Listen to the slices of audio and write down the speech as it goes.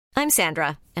I'm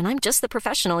Sandra, and I'm just the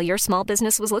professional your small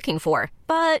business was looking for.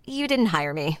 But you didn't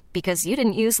hire me because you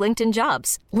didn't use LinkedIn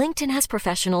Jobs. LinkedIn has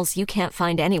professionals you can't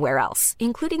find anywhere else,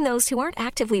 including those who aren't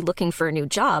actively looking for a new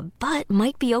job, but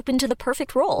might be open to the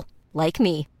perfect role, like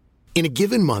me. In a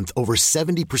given month, over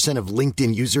 70% of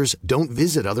LinkedIn users don't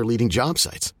visit other leading job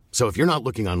sites. So if you're not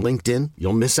looking on LinkedIn,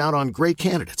 you'll miss out on great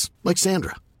candidates like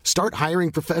Sandra. Start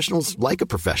hiring professionals like a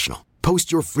professional.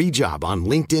 Post your free job on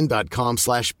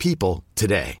linkedin.com/people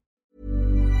today.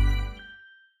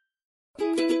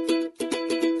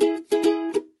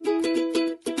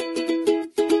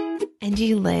 And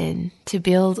you learn to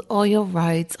build all your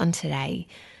roads on today,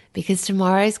 because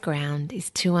tomorrow's ground is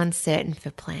too uncertain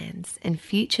for plans and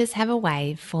futures have a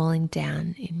way of falling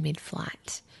down in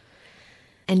mid-flight.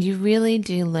 And you really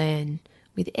do learn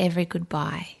with every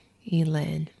goodbye you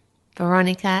learn.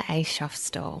 Veronica A.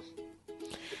 Schofstall.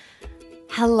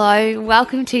 Hello,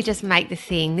 welcome to Just Make the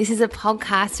Thing. This is a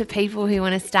podcast for people who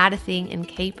want to start a thing and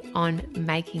keep on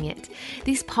making it.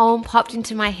 This poem popped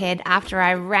into my head after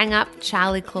I rang up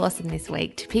Charlie Clausen this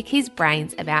week to pick his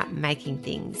brains about making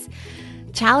things.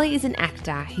 Charlie is an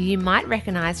actor who you might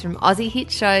recognise from Aussie hit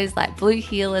shows like Blue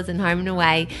Heelers and Home and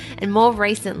Away, and more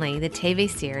recently the TV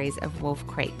series of Wolf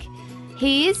Creek.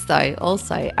 He is, though,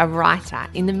 also a writer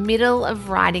in the middle of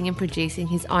writing and producing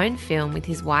his own film with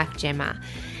his wife Gemma,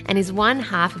 and is one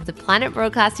half of the Planet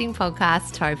Broadcasting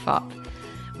podcast Tofop.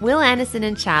 Will Anderson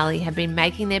and Charlie have been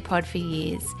making their pod for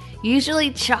years, usually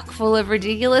chock full of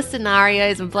ridiculous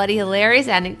scenarios and bloody hilarious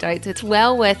anecdotes. It's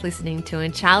well worth listening to,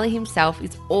 and Charlie himself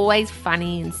is always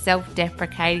funny and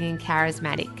self-deprecating and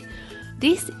charismatic.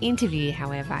 This interview,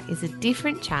 however, is a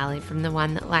different Charlie from the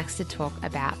one that likes to talk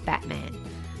about Batman.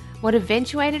 What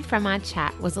eventuated from our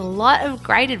chat was a lot of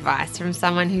great advice from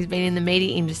someone who's been in the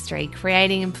media industry,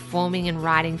 creating and performing and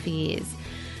writing for years,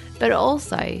 but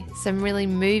also some really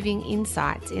moving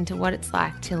insights into what it's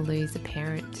like to lose a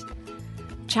parent.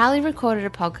 Charlie recorded a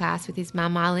podcast with his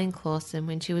mum Eileen Clausen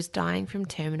when she was dying from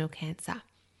terminal cancer,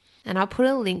 and I'll put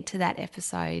a link to that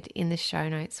episode in the show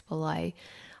notes below. I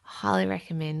highly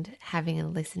recommend having a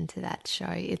listen to that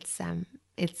show.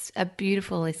 It's a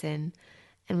beautiful listen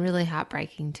and really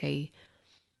heartbreaking too.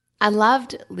 I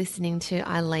loved listening to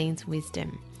Eileen's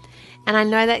wisdom, and I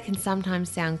know that can sometimes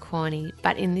sound corny,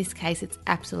 but in this case it's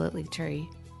absolutely true.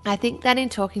 I think that in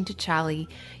talking to Charlie,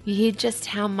 you hear just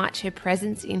how much her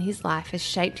presence in his life has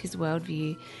shaped his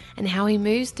worldview, and how he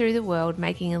moves through the world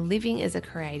making a living as a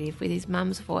creative with his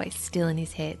mum's voice still in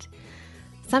his head.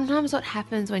 Sometimes what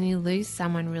happens when you lose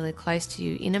someone really close to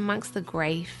you, in amongst the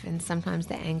grief and sometimes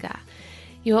the anger,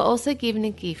 you are also given a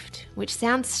gift, which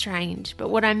sounds strange, but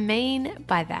what I mean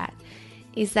by that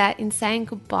is that in saying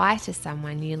goodbye to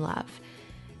someone you love,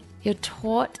 you're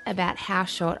taught about how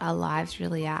short our lives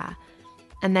really are,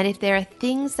 and that if there are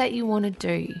things that you want to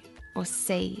do or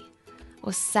see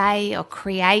or say or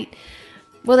create,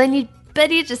 well then you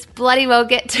better just bloody well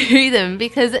get to them,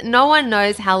 because no one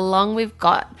knows how long we've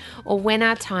got or when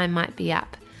our time might be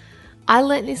up. I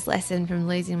learnt this lesson from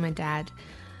losing my dad,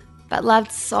 but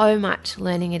loved so much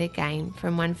learning it again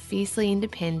from one fiercely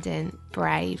independent,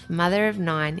 brave mother of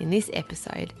 9 in this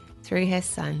episode through her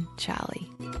son, Charlie.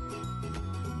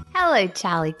 Hello,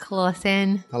 Charlie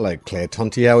Clausen. Hello, Claire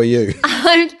Tonti. How are you?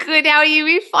 I'm good. How are you?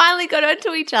 We finally got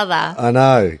onto each other. I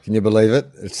know. Can you believe it?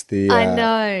 It's I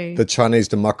know. The Chinese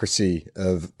democracy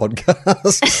of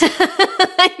podcasts.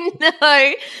 I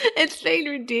know. It's been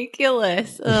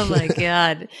ridiculous. Oh, my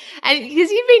God. And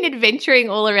because you've been adventuring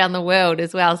all around the world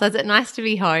as well, so is it nice to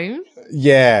be home?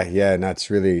 Yeah. No, it's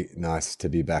really nice to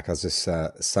be back. I was just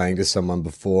saying to someone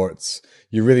before,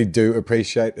 you really do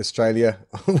appreciate Australia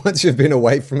once you've been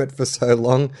away from it for so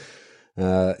long.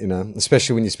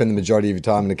 Especially when you spend the majority of your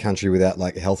time in a country without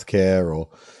like healthcare or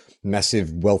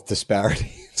massive wealth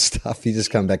disparity and stuff. You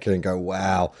just come back here and go,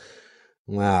 wow.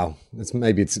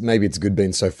 Maybe it's good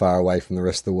being so far away from the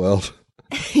rest of the world.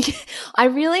 I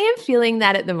really am feeling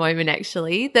that at the moment,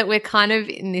 actually, that we're kind of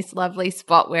in this lovely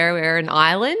spot where we're an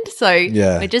island. So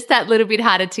we're just that little bit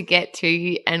harder to get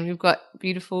to, and we've got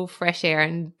beautiful fresh air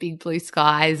and big blue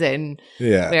skies, and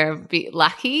we're a bit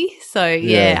lucky. So,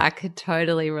 I could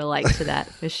totally relate to that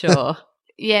for sure.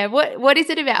 Yeah, what is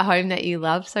it about home that you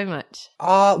love so much?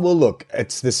 Well, look,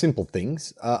 it's the simple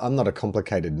things. I'm not a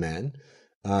complicated man.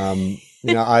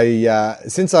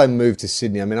 Since I moved to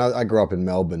Sydney, I grew up in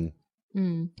Melbourne.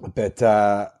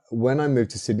 But when I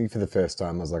moved to Sydney for the first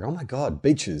time, I was like, oh my God,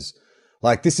 beaches.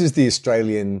 Like, this is the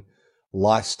Australian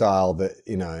lifestyle that,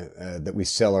 that we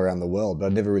sell around the world, but I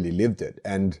never really lived it.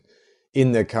 And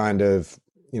in the kind of,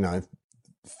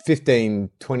 15,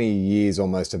 20 years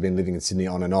almost I've been living in Sydney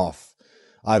on and off,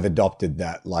 I've adopted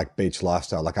that like beach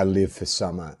lifestyle. Like I live for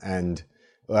summer, and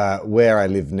where I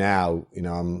live now,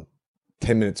 I'm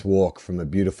 10 minutes walk from a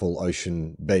beautiful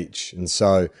ocean beach. And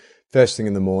so first thing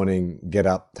in the morning, get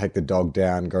up, take the dog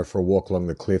down, go for a walk along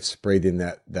the cliffs, breathe in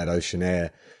that ocean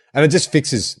air. And it just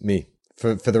fixes me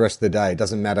for the rest of the day. It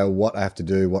doesn't matter what I have to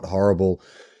do, what horrible,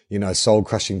 soul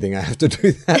crushing thing I have to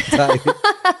do that day.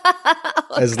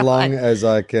 As long as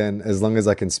I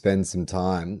can spend some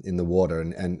time in the water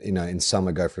and in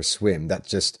summer go for a swim. That's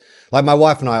just like my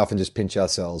wife and I often just pinch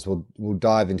ourselves. We'll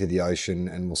dive into the ocean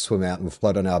and we'll swim out and we'll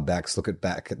float on our backs, look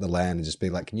back at the land and just be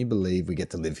like, can you believe we get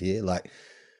to live here? Like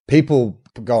people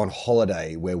go on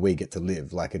holiday where we get to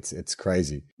live. Like it's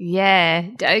crazy. Yeah.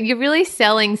 You're really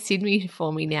selling Sydney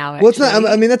for me now, actually. Well, it's not,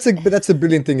 I mean, that's a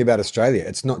brilliant thing about Australia.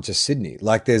 It's not just Sydney.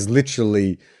 Like there's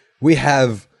literally, we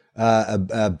have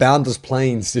boundless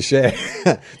plains to share.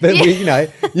 But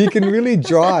you can really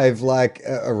drive like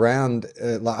around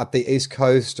like up the east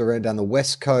coast, around down the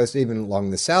west coast, even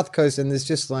along the south coast, and there's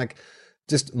just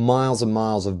miles and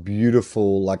miles of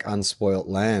beautiful like unspoilt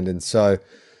land. And so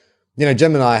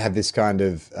Jem and I have this kind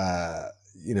of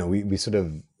we sort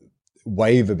of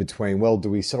waver between, well, do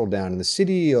we settle down in the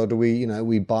city or do we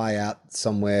we buy out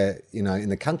somewhere in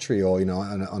the country or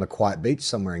on a quiet beach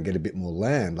somewhere and get a bit more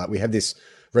land. Like we have this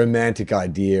romantic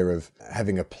idea of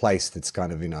having a place that's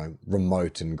kind of,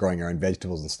 remote and growing our own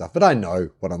vegetables and stuff. But I know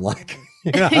what I'm like.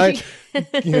 4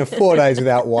 days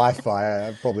without Wi-Fi,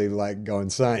 I'd probably like go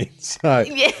insane. So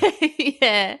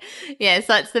yeah.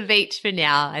 So it's the beach for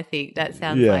now. I think that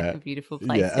sounds like a beautiful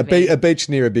place. Yeah, to be. A beach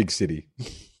near a big city.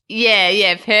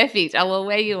 Yeah, perfect. Oh, well,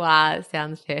 where you are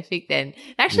sounds perfect then.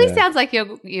 It actually sounds like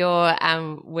you're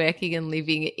working and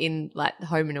living in like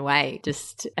home and away,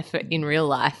 just in real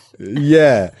life.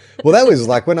 Yeah. Well, that was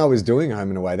like when I was doing home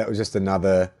and away, that was just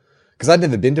another, because I'd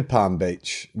never been to Palm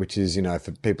Beach, which is,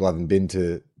 for people who haven't been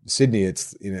to Sydney,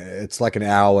 it's, it's like an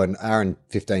hour and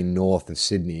 15 north of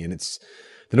Sydney. And it's,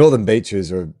 the Northern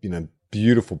Beaches are,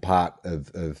 beautiful part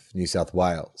of New South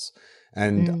Wales.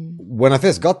 And when I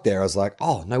first got there, I was like,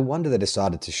 oh, no wonder they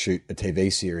decided to shoot a TV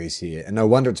series here. And no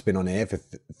wonder it's been on air for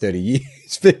 30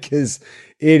 years because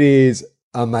it is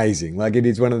amazing. Like it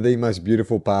is one of the most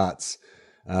beautiful parts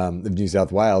of New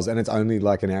South Wales. And it's only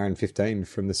like an hour and 15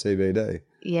 from the CBD.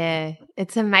 Yeah,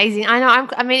 it's amazing. I know.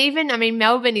 I mean,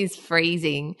 Melbourne is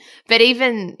freezing, but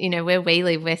even, where we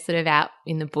live, we're sort of out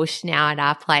in the bush now at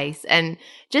our place. And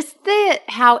just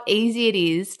how easy it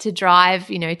is to drive,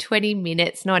 20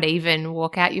 minutes, not even,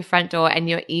 walk out your front door and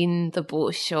you're in the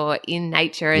bush or in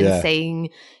nature and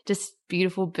seeing just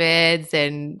beautiful birds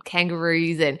and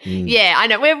kangaroos and I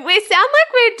know we sound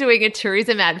like we're doing a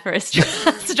tourism ad for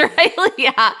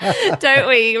Australia, don't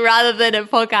we, rather than a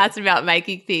podcast about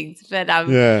making things. But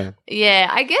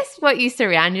I guess what you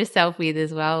surround yourself with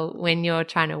as well when you're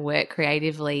trying to work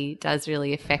creatively does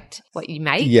really affect what you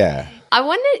make. I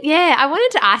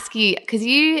wanted to ask you, because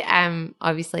you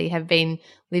obviously have been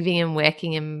living and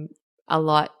working in a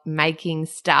lot, making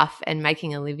stuff and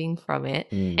making a living from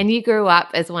it. And you grew up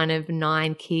as one of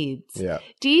 9 kids. Yeah.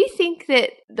 Do you think that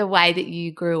the way that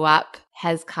you grew up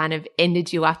has kind of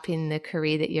ended you up in the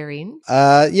career that you're in?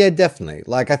 Yeah, definitely.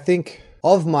 Like I think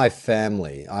of my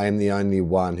family, I am the only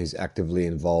one who's actively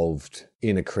involved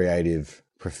in a creative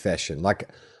profession. Like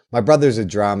my brother's a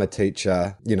drama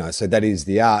teacher, so that is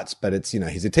the arts, but it's,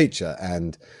 he's a teacher.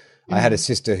 And I had a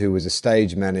sister who was a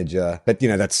stage manager, but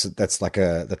that's like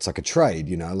a trade,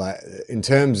 like in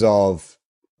terms of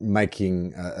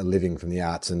making a living from the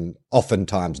arts and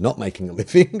oftentimes not making a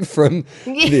living from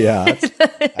the arts.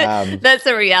 That's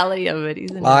the reality of it,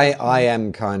 isn't it? I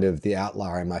am kind of the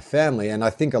outlier in my family. And I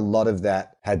think a lot of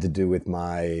that had to do with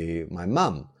my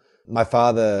mum. My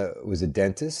father was a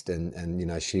dentist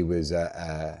and she was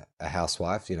a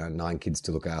housewife, 9 kids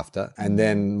to look after. And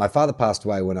then my father passed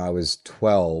away when I was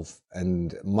 12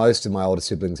 and most of my older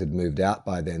siblings had moved out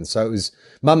by then. So it was,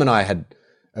 mum and I had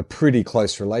a pretty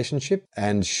close relationship.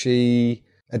 And she,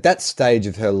 at that stage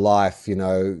of her life,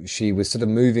 she was sort of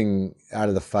moving out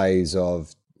of the phase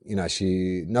of,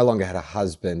 she no longer had a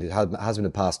husband. Her husband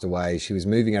had passed away. She was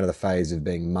moving out of the phase of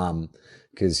being mum,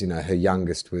 because, her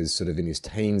youngest was sort of in his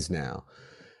teens now.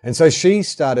 And so she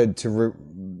started to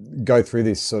go through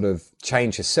this sort of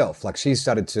change herself. Like she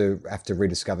started to have to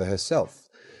rediscover herself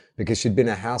because she'd been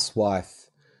a housewife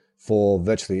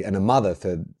and a mother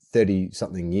for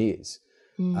 30-something years.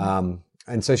 And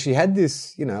so she had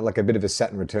this, like a bit of a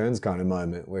Saturn Returns kind of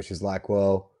moment where she's like,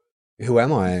 well, who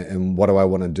am I and what do I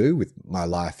want to do with my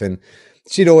life? And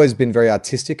she'd always been very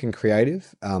artistic and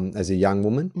creative as a young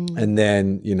woman. And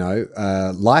then,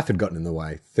 life had gotten in the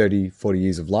way. 30, 40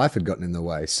 years of life had gotten in the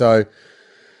way. So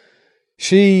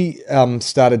she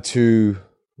started to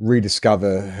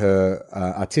rediscover her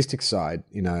artistic side.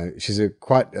 You know, she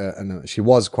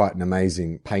was quite an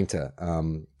amazing painter.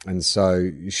 And so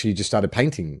she just started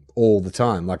painting all the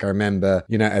time. Like I remember,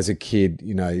 you know, as a kid,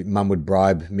 you know, mum would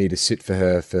bribe me to sit for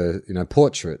her for, you know,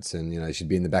 portraits, and, you know, she'd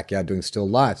be in the backyard doing still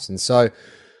lifes. And so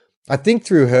I think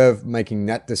through her making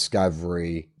that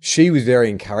discovery, she was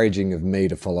very encouraging of me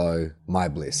to follow my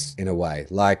bliss in a way.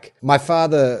 Like my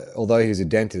father, although he was a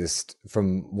dentist,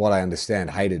 from what I understand,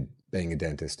 hated being a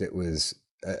dentist. It was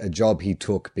a job he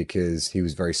took because he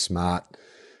was very smart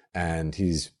and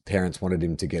his parents wanted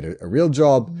him to get a real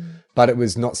job, but it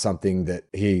was not something that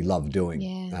he loved doing.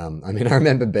 Yeah. I mean, I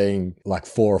remember being like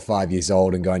 4 or 5 years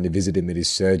old and going to visit him at his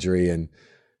surgery and,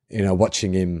 you know,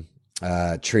 watching him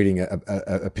treating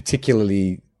a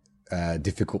particularly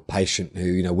difficult patient who,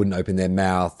 you know, wouldn't open their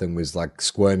mouth and was like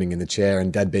squirming in the chair,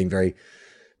 and Dad being very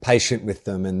patient with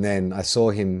them. And then I saw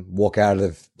him walk out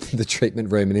of the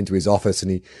treatment room and into his office,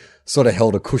 and he sort of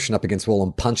held a cushion up against the wall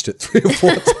and punched it 3 or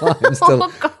 4 times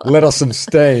to let off some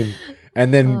steam,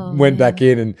 and then went back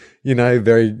in and, you know,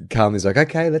 very calmly was like,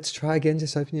 okay, let's try again,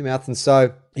 just open your mouth. And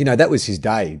so, you know, that was his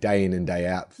day in and day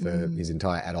out for his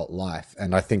entire adult life.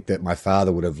 And I think that my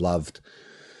father would have loved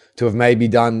to have maybe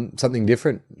done something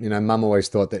different. You know, Mum always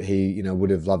thought that he, you know, would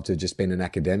have loved to have just been an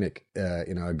academic,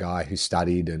 you know, a guy who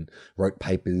studied and wrote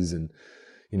papers and,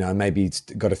 you know, maybe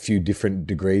got a few different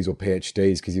degrees or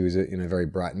PhDs because he was a, you know, very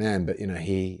bright man. But, you know,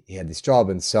 he had this job.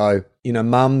 And so, you know,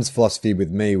 Mum's philosophy with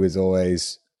me was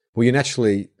always, well, you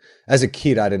naturally, as a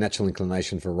kid, I had a natural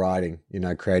inclination for writing, you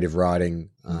know, creative writing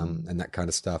and that kind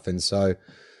of stuff. And so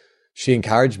she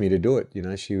encouraged me to do it. You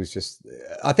know, she was just,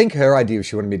 I think her idea was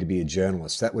she wanted me to be a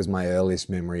journalist. That was my earliest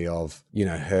memory of, you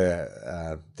know,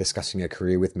 her discussing her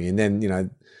career with me. And then, you know,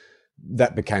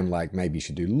 that became like, maybe you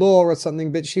should do law or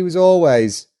something. But she was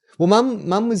always, well,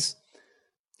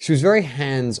 she was very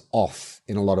hands off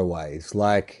in a lot of ways.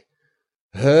 Like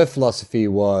her philosophy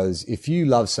was, if you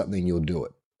love something, you'll do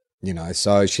it. You know,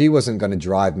 so she wasn't going to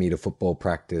drive me to football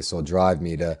practice or drive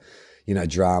me to, you know,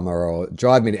 drama or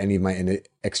drive me to any of my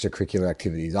extracurricular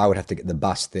activities. I would have to get the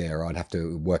bus there, or I'd have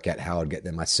to work out how I'd get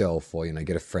there myself, or, you know,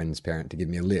 get a friend's parent to give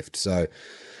me a lift. So,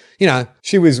 you know,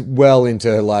 she was well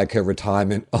into like her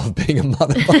retirement of being a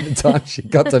mother by the time she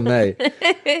got to me.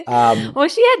 Well,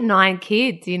 she had 9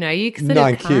 kids, you know, you sort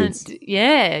of can't. Kids.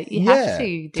 Yeah, you have to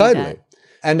do totally. that.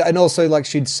 And also, like,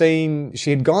 she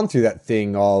had gone through that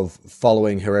thing of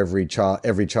following her every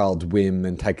child's whim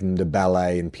and taking them to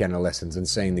ballet and piano lessons and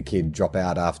seeing the kid drop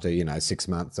out after, you know, 6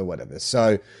 months or whatever.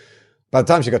 So by the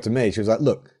time she got to me, she was like,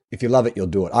 look, if you love it, you'll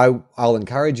do it. I'll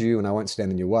encourage you and I won't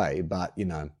stand in your way, but, you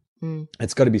know,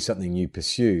 it's got to be something you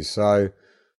pursue. So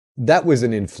that was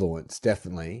an influence,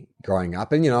 definitely, growing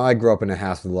up. And, you know, I grew up in a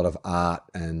house with a lot of art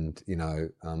and, you know,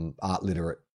 art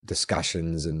literate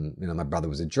discussions, and, you know, my brother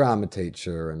was a drama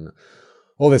teacher and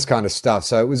all this kind of stuff.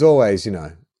 So it was always, you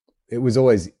know, it was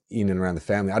always in and around the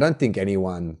family. I don't think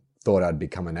anyone thought I'd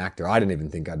become an actor. I didn't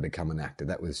even think I'd become an actor.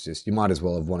 That was just, you might as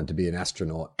well have wanted to be an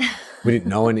astronaut. We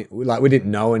didn't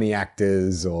know any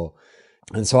actors,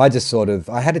 and so I just sort of,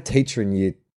 I had a teacher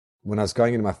when I was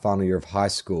going into my final year of high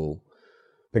school,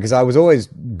 because I was always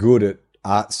good at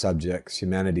art subjects,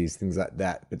 humanities, things like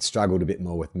that, but struggled a bit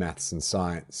more with maths and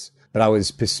science. But I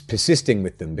was persisting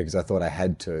with them because I thought I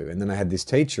had to. And then I had this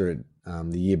teacher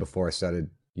the year before I started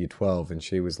year 12, and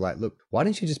she was like, look, why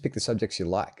don't you just pick the subjects you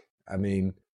like? I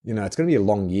mean, you know, it's going to be a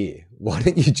long year. Why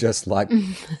don't you just like,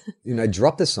 you know,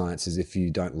 drop the sciences if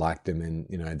you don't like them and,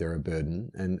 you know, they're a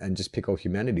burden, and just pick all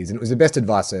humanities. And it was the best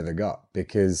advice I ever got,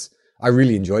 because I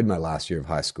really enjoyed my last year of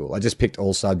high school. I just picked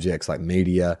all subjects like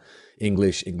media,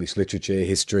 English literature,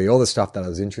 history, all the stuff that I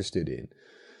was interested in.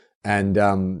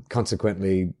 And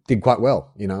consequently did quite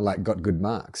well, you know, like got good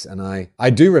marks. And I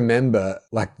do remember,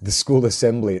 like, the school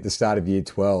assembly at the start of year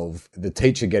 12, the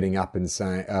teacher getting up and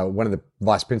saying, one of the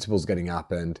vice principals getting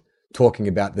up and talking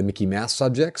about the Mickey Mouse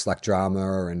subjects like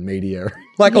drama and media,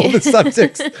 like all the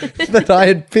subjects that I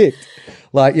had picked,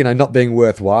 like, you know, not being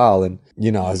worthwhile. And,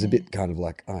 you know, I was a bit kind of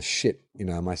like, oh shit, you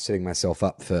know, am I setting myself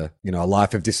up for, you know, a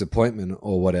life of disappointment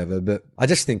or whatever? But I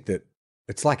just think that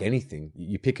it's like anything.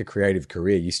 You pick a creative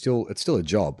career, it's still a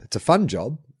job. It's a fun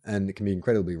job and it can be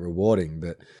incredibly rewarding.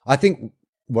 But I think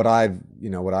what I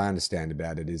understand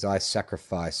about it is I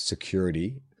sacrifice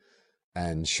security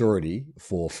and surety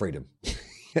for freedom.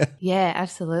 Yeah,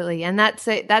 absolutely. And that's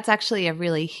actually a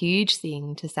really huge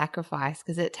thing to sacrifice,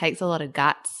 because it takes a lot of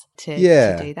guts to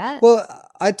do that. Well,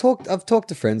 I've talked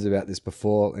to friends about this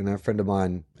before. You know, a friend of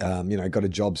mine, you know, got a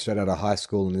job straight out of high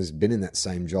school and has been in that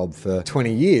same job for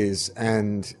 20 years.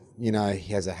 And, you know,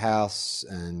 he has a house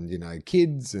and, you know,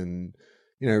 kids and,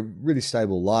 really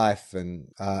stable life.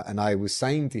 And I was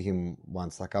saying to him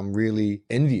once, like, I'm really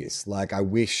envious. Like, I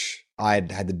wish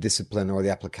I'd had the discipline or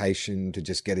the application to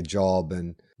just get a job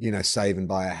and, save and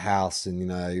buy a house and,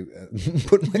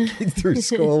 put my kids through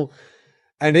school.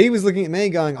 And he was looking at me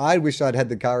going, I wish I'd had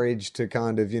the courage to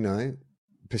kind of,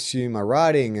 pursue my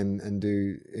writing and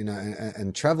do,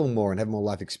 and travel more and have more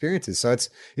life experiences. So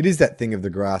it is that thing of the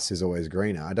grass is always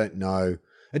greener. I don't know.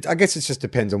 I guess it just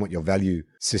depends on what your value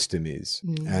system is.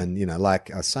 And,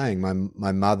 like I was saying,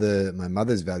 my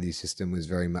mother's value system was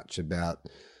very much about,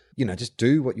 just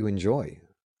do what you enjoy.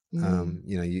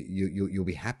 You'll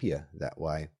be happier that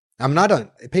way. I mean,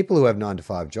 people who have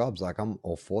 9-to-5 jobs, like, I'm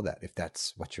all for that if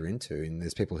that's what you're into. And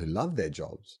there's people who love their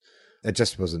jobs. It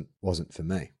just wasn't for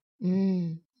me.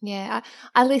 Yeah.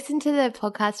 I listened to the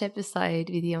podcast episode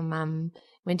with your mum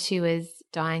when she was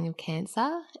dying of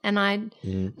cancer, and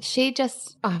she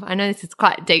just, I know this is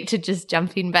quite deep to just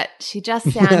jump in, but she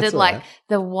just sounded like right.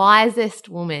 the wisest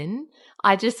woman.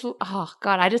 I just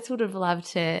would have loved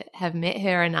to have met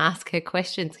her and ask her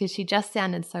questions because she just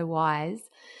sounded so wise.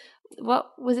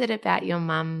 What was it about your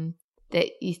mum that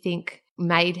you think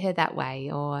made her that way,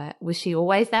 or was she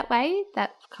always that way,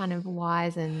 that kind of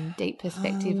wise and deep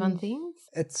perspective on things?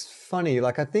 It's funny.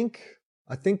 Like, I think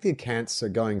the cancer,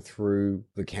 going through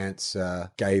the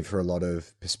cancer, gave her a lot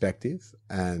of perspective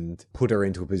and put her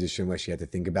into a position where she had to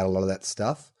think about a lot of that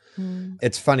stuff.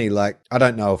 It's funny, like, I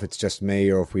don't know if it's just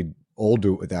me or if we all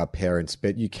do it with our parents,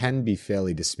 but you can be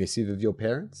fairly dismissive of your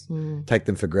parents, take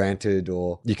them for granted,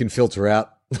 or you can filter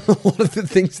out a lot of the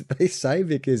things that they say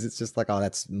because it's just like, oh,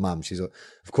 that's mum.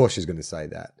 Of course she's going to say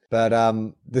that. But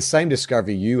the same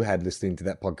discovery you had listening to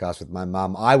that podcast with my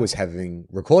mum, I was having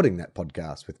recording that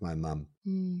podcast with my mum.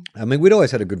 I mean, we'd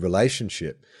always had a good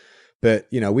relationship, but,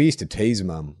 we used to tease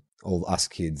mum, all us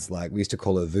kids, like we used to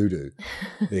call her voodoo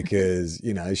because,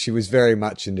 she was very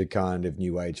much into kind of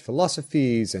new age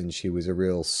philosophies and she was a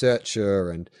real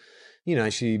searcher and,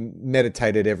 she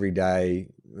meditated every day.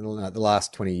 The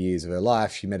last 20 years of her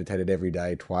life, she meditated every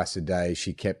day, twice a day.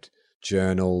 She kept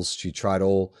journals. She tried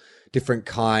all different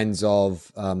kinds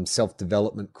of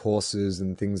self-development courses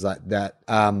and things like that.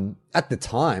 At the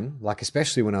time, like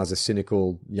especially when I was a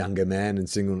cynical younger man and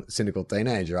cynical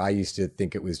teenager, I used to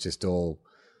think it was just all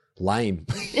lame,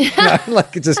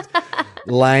 like it's just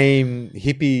lame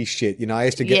hippie shit. I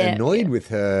used to get annoyed with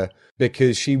her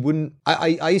because she wouldn't,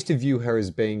 I used to view her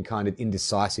as being kind of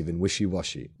indecisive and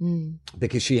wishy-washy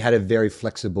because she had a very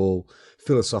flexible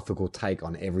philosophical take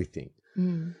on everything.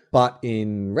 But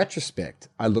in retrospect,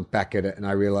 I look back at it and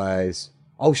I realize,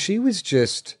 she was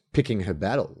just picking her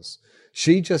battles.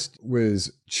 She just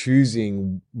was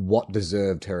choosing what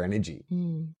deserved her energy.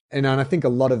 And I think a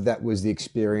lot of that was the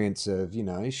experience of,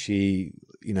 she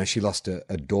lost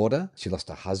a daughter, she lost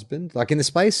a husband. Like in the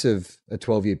space of a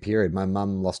 12-year period, my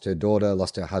mum lost her daughter,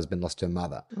 lost her husband, lost her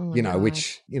mother,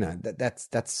 which,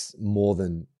 that's more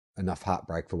than enough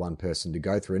heartbreak for one person to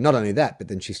go through. And not only that, but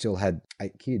then she still had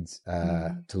 8 kids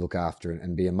to look after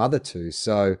and be a mother to.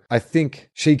 So I think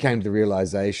she came to the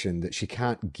realization that she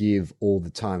can't give all the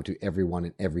time to everyone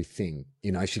and everything.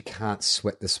 She can't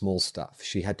sweat the small stuff.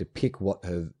 She had to pick what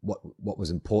was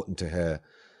important to her.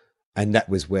 And that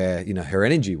was where, her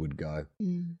energy would go.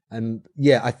 And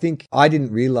yeah, I think I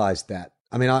didn't realize that.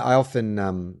 I mean, I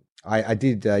often, I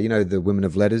did, the Women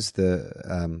of Letters,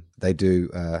 they do,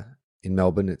 in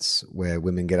Melbourne, it's where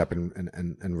women get up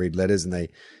and read letters, and they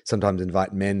sometimes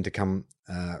invite men to come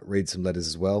read some letters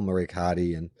as well. Marie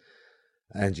Hardy and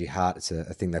Angie Hart, it's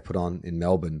a thing they put on in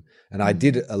Melbourne. And I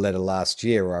did a letter last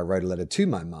year where I wrote a letter to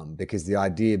my mum, because the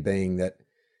idea being that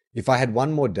if I had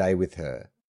one more day with her,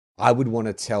 I would want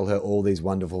to tell her all these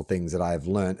wonderful things that I have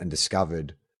learnt and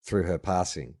discovered through her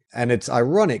passing. And it's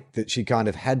ironic that she kind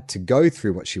of had to go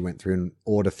through what she went through in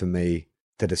order for me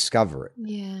to discover it.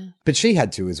 Yeah. But she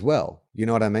had to as well. You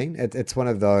know what I mean? It's one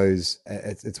of those,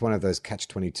 it's one of those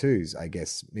catch-22s, I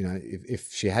guess.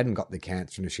 If she hadn't got the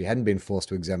cancer and if she hadn't been forced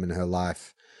to examine her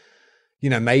life,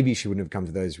 maybe she wouldn't have come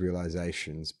to those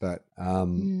realizations. But,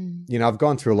 I've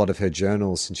gone through a lot of her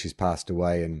journals since she's passed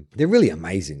away, and they're really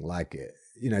amazing. Like,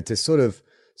 to sort of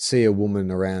see a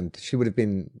woman around, she would have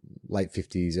been late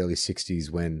 50s, early 60s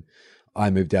when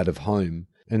I moved out of home.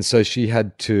 And so she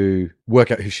had to work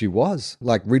out who she was,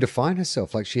 like redefine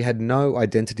herself. Like she had no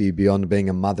identity beyond being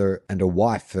a mother and a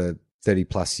wife for 30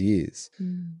 plus years.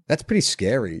 That's pretty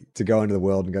scary to go into the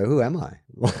world and go, who am I?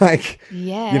 Like,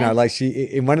 Yeah. you know, like she,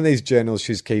 in one of these journals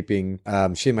she's keeping,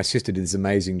 she and my sister did this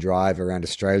amazing drive around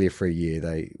Australia for a year.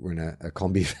 They were in a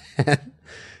combi van.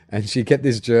 And she kept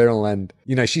this journal and,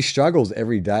 you know, she struggles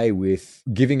every day with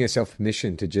giving herself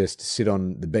permission to just sit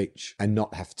on the beach and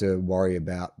not have to worry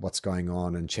about what's going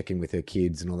on and checking with her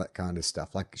kids and all that kind of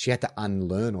stuff. Like she had to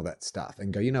unlearn all that stuff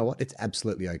and go, you know what, it's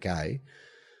absolutely okay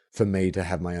for me to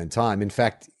have my own time. In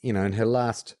fact, you know, in her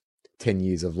last 10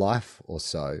 years of life or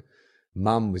so,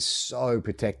 Mum was so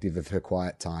protective of her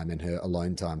quiet time and her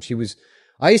alone time.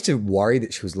 I used to worry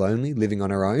that she was lonely living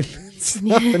on her own and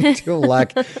stuff until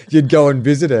like you'd go and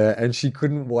visit her and she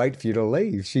couldn't wait for you to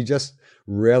leave. She just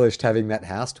relished having that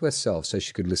house to herself so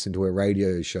she could listen to her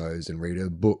radio shows and read her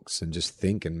books and just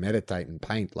think and meditate and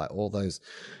paint, like all those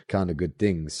kind of good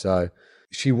things. So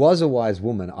she was a wise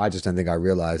woman. I just don't think I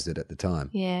realized it at the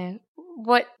time. Yeah.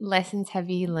 What lessons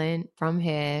have you learned from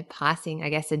her passing, I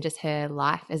guess, and just her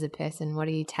life as a person? What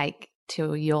do you take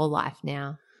to your life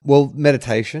now? Well,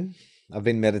 meditation. I've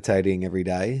been meditating every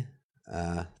day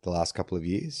the last couple of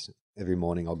years. Every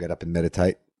morning I'll get up and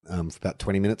meditate for about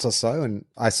 20 minutes or so. And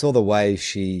I saw the way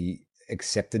she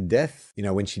accepted death. You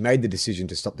know, when she made the decision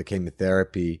to stop the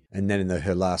chemotherapy and then in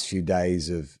her last few days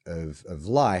of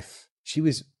life, she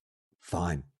was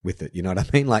fine with it. You know what I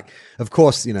mean? Like, of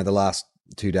course, you know, the last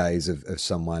 2 days of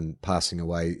someone passing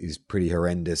away is pretty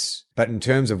horrendous. But in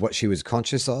terms of what she was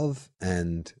conscious of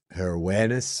and her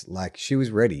awareness, like she was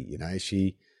ready, you know,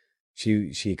 she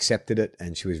accepted it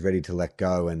and she was ready to let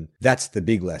go. And that's the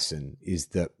big lesson, is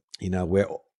that, you know, we're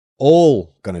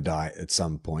all going to die at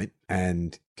some point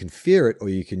and can fear it or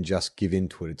you can just give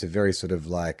into it. It's a very sort of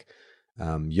like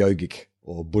yogic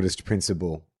or Buddhist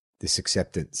principle, this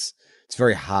acceptance. It's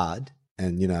very hard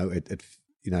and, you know,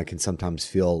 it can sometimes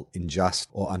feel unjust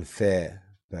or unfair.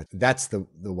 But that's the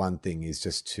one thing, is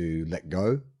just to let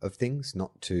go of things,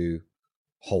 not to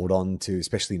hold on to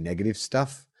especially negative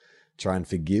stuff. Try and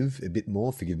forgive a bit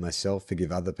more, forgive myself,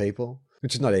 forgive other people,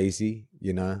 which is not easy,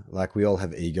 you know, like we all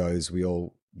have egos. We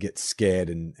all get scared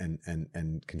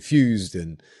and confused.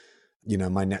 And, you know,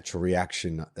 my natural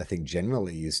reaction, I think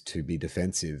generally, is to be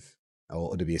defensive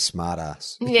or to be a smart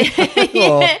ass.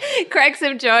 Yeah. Crack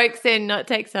some jokes and not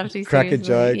take stuff too seriously. Crack a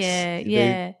joke.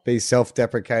 Yeah. Be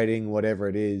self-deprecating, whatever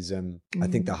it is. I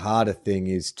think the harder thing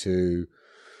is to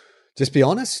just be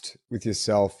honest with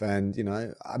yourself. And, you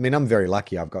know, I mean, I'm very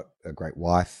lucky. I've got a great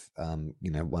wife,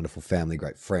 you know, wonderful family,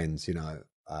 great friends, you know.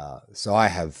 So I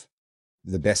have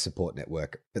the best support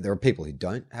network, but there are people who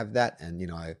don't have that. And, you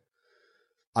know,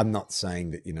 I'm not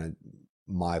saying that, you know,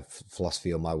 my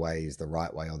philosophy or my way is the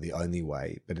right way or the only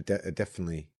way, but it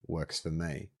definitely works for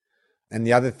me. And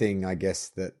the other thing, I guess,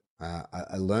 that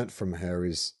I learned from her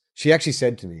is, she actually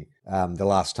said to me the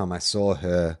last time I saw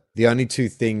her, the only two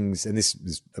things, and this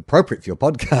is appropriate for your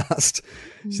podcast,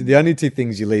 so the only two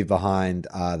things you leave behind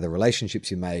are the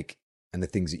relationships you make and the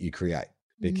things that you create.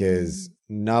 Because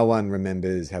no one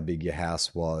remembers how big your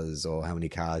house was or how many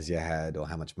cars you had or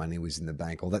how much money was in the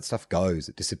bank. All that stuff goes,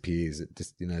 it disappears, it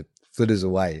just, you know, flitters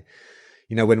away.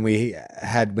 You know, when we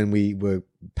were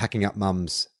packing up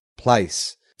Mum's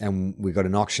place, and we got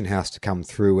an auction house to come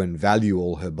through and value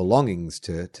all her belongings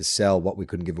to sell what we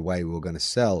couldn't give away, we were going to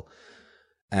sell.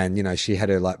 And, you know, she had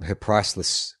her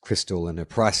priceless crystal and her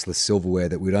priceless silverware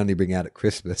that we'd only bring out at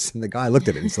Christmas. And the guy looked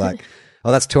at it and he's like,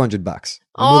 oh, that's $200. And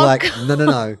we're like,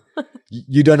 no,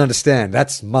 you don't understand.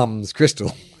 That's Mum's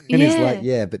crystal. And he's like,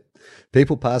 yeah, but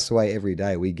people pass away every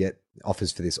day. We get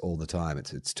offers for this all the time.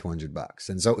 It's $200.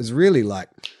 And so it was really like,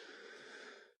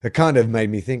 it kind of made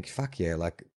me think, fuck yeah,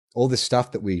 like, all this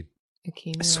stuff that we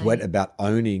sweat about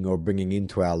owning or bringing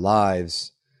into our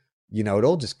lives, you know, it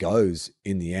all just goes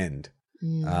in the end.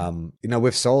 You know,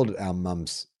 we've sold our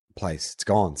Mum's place. It's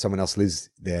gone. Someone else lives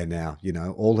there now. You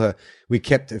know, we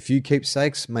kept a few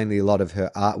keepsakes, mainly a lot of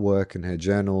her artwork and her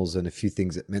journals and a few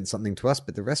things that meant something to us,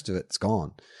 but the rest of it's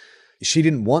gone. She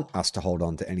didn't want us to hold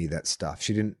on to any of that stuff.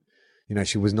 She didn't, you know,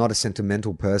 she was not a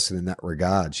sentimental person in that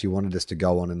regard. She wanted us to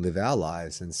go on and live our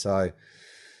lives. And so,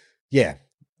 yeah,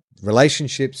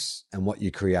 relationships and what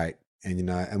you create, and, you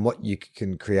know, and what you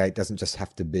can create doesn't just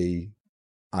have to be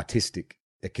artistic.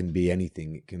 It can be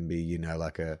anything. It can be, you know,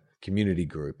 like a community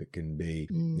group. It can be,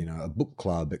 you know, a book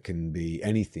club. It can be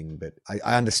anything. But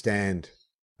I understand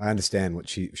what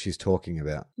she's talking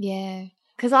about. Yeah.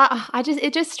 Because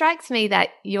it just strikes me that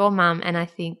your mum, and I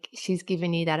think she's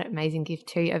given you that amazing gift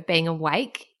too of being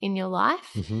awake in your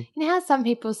life. Mm-hmm. You know how some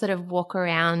people sort of walk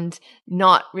around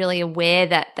not really aware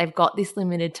that they've got this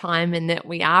limited time and that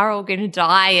we are all going to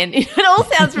die, and it all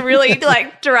sounds really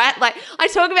like direct. Like I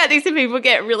talk about this and people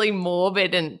get really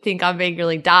morbid and think I'm being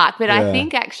really dark, but I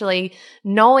think actually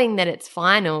knowing that it's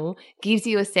final gives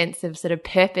you a sense of sort of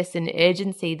purpose and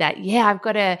urgency that, yeah, I've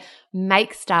got to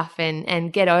make stuff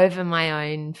and get over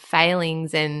my own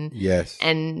failings and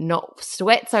not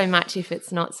sweat so much if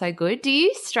it's not so good. Do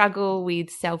you struggle with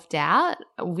self-doubt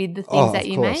with the things that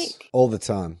you make? All the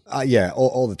time.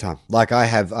 All the time. Like I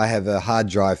have a hard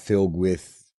drive filled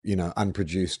with,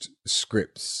 unproduced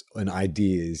scripts and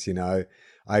ideas,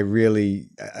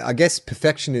 I guess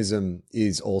perfectionism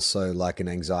is also like an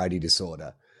anxiety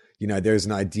disorder. There's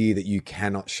an idea that you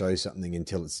cannot show something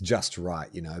until it's just right,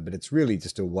 but it's really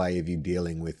just a way of you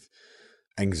dealing with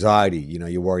anxiety.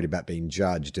 You're worried about being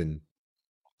judged. And,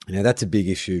 that's a big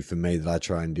issue for me that I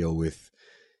try and deal with,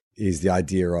 is the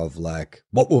idea of like,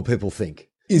 what will people think?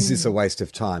 Is this a waste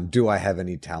of time? Do I have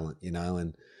any talent,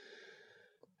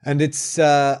 And it's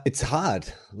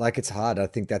hard. Like it's hard. I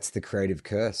think that's the creative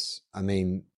curse. I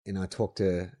mean, I talk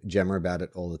to Gemma about it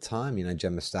all the time.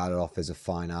 Gemma started off as a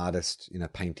fine artist,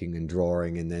 painting and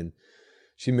drawing, and then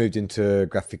she moved into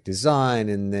graphic design,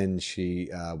 and then she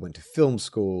went to film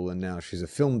school, and now she's a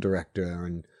film director.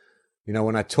 And,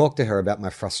 when I talk to her about my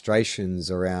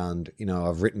frustrations around,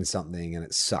 I've written something and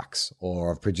it sucks,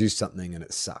 or I've produced something and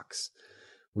it sucks,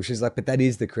 which is like, but that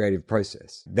is the creative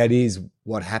process. That is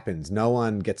what happens. No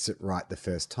one gets it right the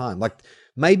first time. Like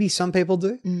maybe some people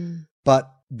do,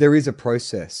 but there is a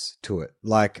process to it.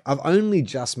 Like I've only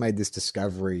just made this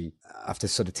discovery after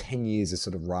sort of 10 years of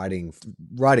sort of writing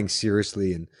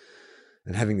seriously and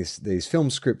having these film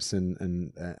scripts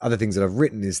and other things that I've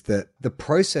written, is that the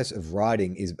process of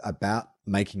writing is about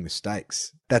making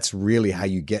mistakes. That's really how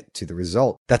you get to the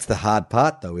result. That's the hard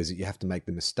part though, is that you have to make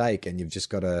the mistake and you've just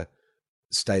got to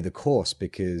stay the course,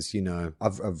 because,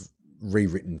 I've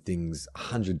rewritten things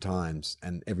 100 times,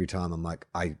 and every time I'm like,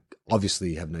 I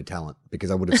obviously have no talent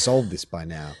because I would have solved this by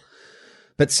now.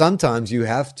 But sometimes you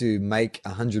have to make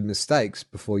 100 mistakes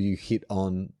before you hit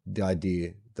on the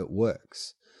idea that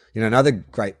works. Another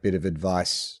great bit of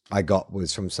advice I got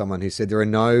was from someone who said there are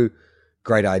no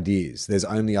great ideas. There's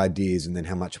only ideas and then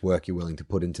how much work you're willing to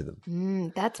put into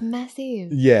them. That's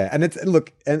massive. Yeah. And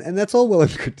and that's all well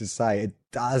and good to say. It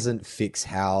doesn't fix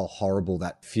how horrible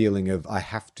that feeling of I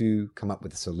have to come up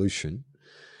with a solution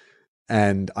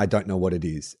and I don't know what it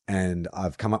is. And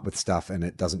I've come up with stuff and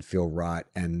it doesn't feel right.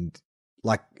 And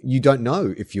like, you don't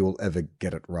know if you'll ever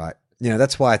get it right.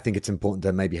 That's why I think it's important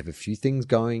to maybe have a few things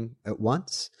going at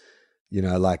once.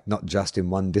 Like not just in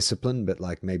one discipline, but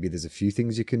like maybe there's a few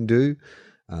things you can do.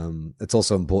 It's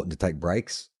also important to take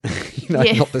breaks, not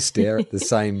to stare at the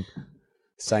same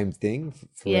thing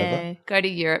forever. Yeah, go to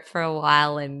Europe for a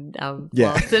while and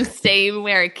blow some steam,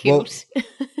 wear a kilt.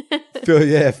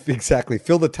 Exactly.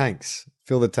 Fill the tanks.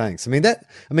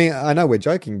 I know we're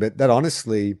joking, but that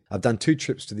honestly, I've done 2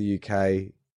 trips to the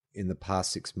UK in the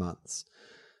past 6 months,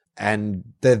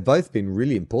 and they've both been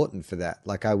really important for that.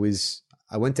 Like I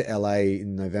went to LA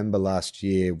in November last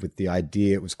year with the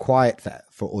idea, it was quiet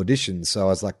for auditions. So I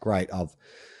was like, great,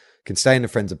 can stay in a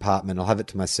friend's apartment. I'll have it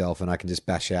to myself and I can just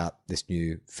bash out this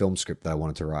new film script that I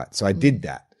wanted to write. So I did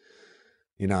that,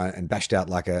 and bashed out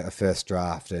like a first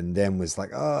draft, and then was like,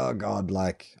 oh God,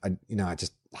 like I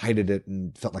just hated it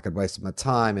and felt like I'd wasted my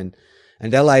time.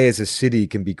 And LA as a city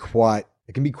can be quite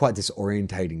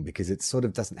disorientating because it sort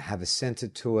of doesn't have a center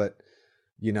to it.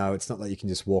 It's not like you can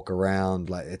just walk around.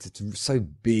 Like it's so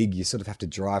big, you sort of have to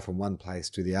drive from one place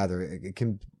to the other. It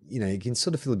can, you can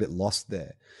sort of feel a bit lost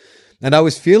there. And I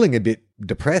was feeling a bit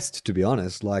depressed, to be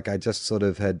honest. Like I just sort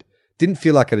of didn't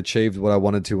feel like I'd achieved what I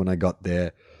wanted to when I got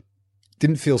there.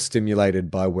 Didn't feel stimulated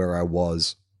by where I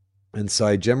was. And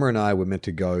so Gemma and I were meant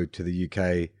to go to the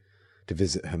UK to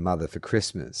visit her mother for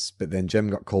Christmas. But then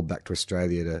Gemma got called back to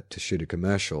Australia to shoot a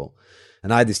commercial.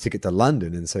 And I had this ticket to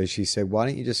London. And so she said, why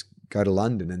don't you just go to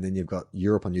London and then you've got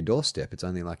Europe on your doorstep. It's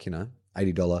only like,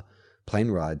 $80 plane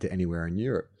ride to anywhere in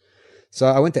Europe. So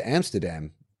I went to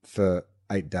Amsterdam for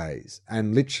 8 days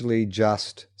and literally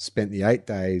just spent the 8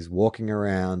 days walking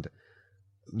around,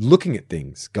 looking at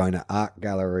things, going to art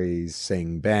galleries,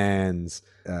 seeing bands,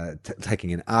 taking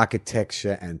in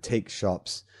architecture, antique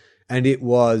shops. And it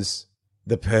was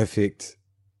the perfect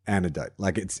antidote.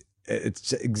 Like it's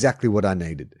exactly what I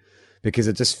needed, because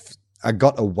I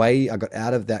got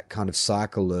out of that kind of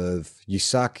cycle of you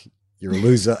suck, you're a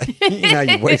loser,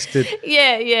 you're wasted.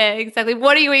 Yeah, exactly.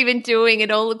 What are you even doing?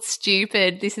 It all looks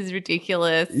stupid. This is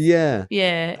ridiculous. Yeah.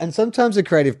 Yeah. And sometimes the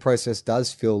creative process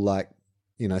does feel like,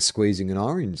 squeezing an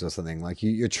orange or something. Like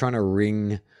you're trying to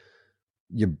wring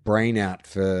your brain out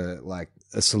for like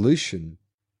a solution.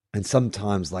 And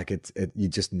sometimes like you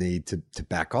just need to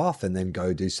back off and then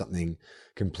go do something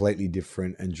completely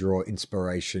different and draw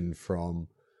inspiration from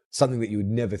something that you would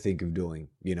never think of doing.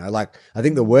 Like I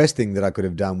think the worst thing that I could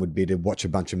have done would be to watch a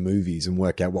bunch of movies and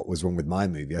work out what was wrong with my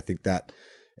movie. I think that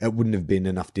it wouldn't have been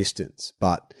enough distance.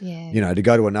 But, to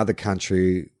go to another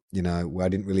country, where I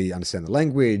didn't really understand the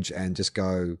language and just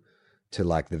go to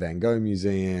like the Van Gogh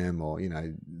Museum or,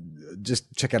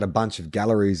 just check out a bunch of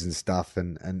galleries and stuff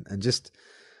and just,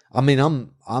 I mean,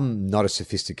 I'm not a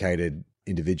sophisticated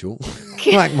individual.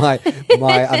 Like my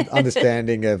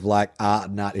understanding of like art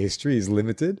and art history is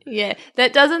limited. Yeah,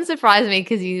 that doesn't surprise me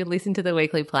because you listen to the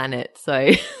Weekly Planet,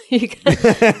 so you're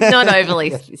not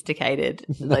overly sophisticated.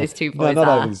 Those two boys not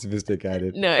are. overly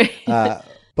sophisticated. No.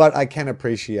 But I can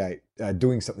appreciate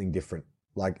doing something different,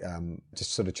 like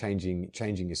just sort of changing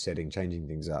your setting, changing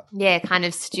things up. Yeah, kind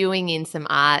of stewing in some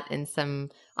art and some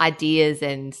ideas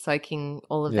and soaking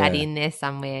all of that in there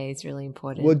somewhere is really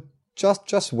important. Well,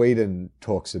 Joss Whedon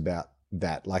talks about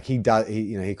that. Like he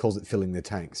calls it filling the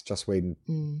tanks. Joss Whedon,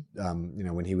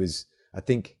 when he was, I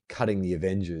think, cutting the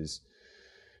Avengers,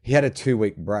 he had a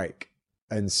 2-week break.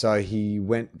 And so he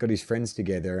got his friends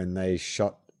together and they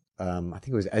shot, I think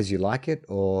it was As You Like It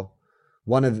or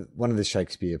one of the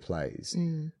Shakespeare plays.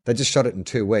 They just shot it in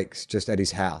 2 weeks, just at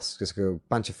his house, just got a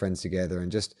bunch of friends together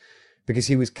and just because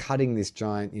he was cutting this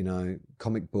giant,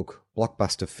 comic book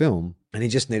blockbuster film and he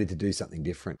just needed to do something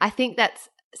different. I think that's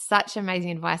such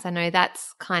amazing advice. I know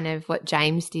that's kind of what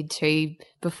James did too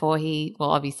before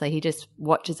obviously he just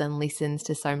watches and listens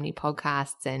to so many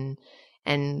podcasts and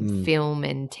film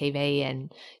and TV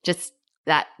and just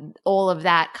that all of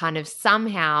that kind of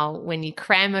somehow when you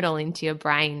cram it all into your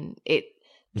brain,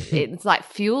 it's like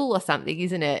fuel or something,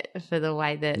 isn't it, for the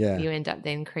way that you end up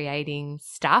then creating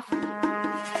stuff.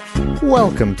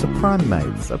 Welcome to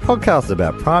Primates, a podcast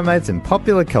about primates in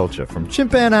popular culture from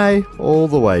Chimpan A all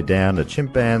the way down to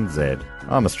Chimpan Z.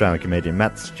 I'm Australian comedian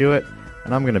Matt Stewart,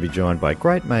 and I'm going to be joined by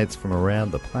great mates from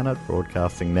around the Planet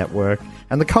Broadcasting Network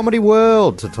and the comedy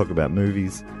world to talk about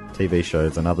movies, TV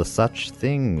shows and other such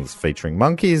things, featuring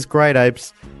monkeys, great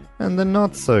apes, and the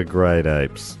not-so-great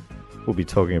apes. We'll be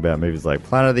talking about movies like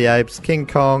Planet of the Apes, King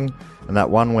Kong, and that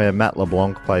one where Matt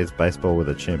LeBlanc plays baseball with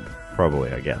a chimp.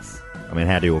 Probably, I guess. I mean,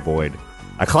 how do you avoid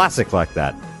a classic like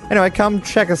that? Anyway, come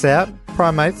check us out.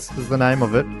 Primates is the name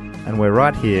of it, and we're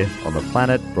right here on the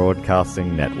Planet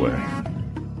Broadcasting Network.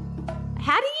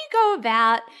 How do you go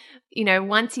about,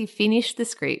 once you finish the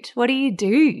script, what do you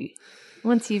do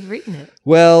once you've written it?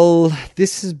 Well,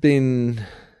 this has been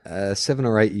a 7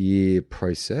 or 8 year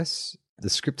process. The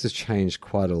script has changed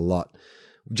quite a lot.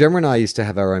 Gemma and I used to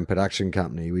have our own production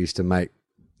company. We used to make,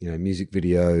 music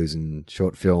videos and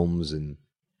short films and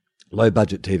low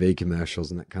budget TV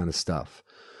commercials and that kind of stuff.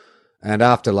 And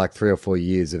after like 3 or 4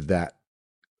 years of that,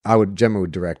 Gemma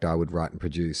would direct, I would write and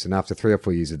produce. And after 3 or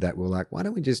 4 years of that, we're like, why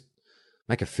don't we just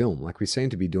make a film? Like we seem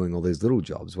to be doing all these little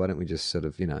jobs. Why don't we just sort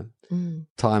of,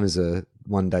 time is a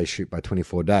 1-day shoot by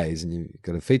 24 days and you've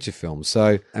got a feature film.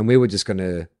 So, and we were just going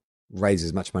to raise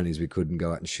as much money as we could and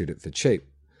go out and shoot it for cheap.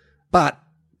 But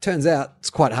turns out it's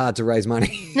quite hard to raise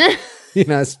money,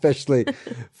 especially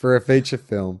for a feature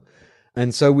film.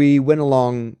 And so we went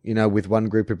along, with one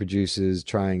group of producers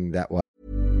trying that way.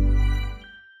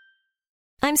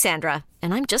 I'm Sandra,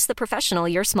 and I'm just the professional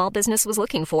your small business was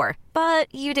looking for.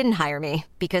 But you didn't hire me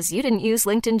because you didn't use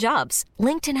LinkedIn Jobs.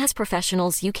 LinkedIn has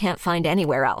professionals you can't find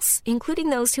anywhere else, including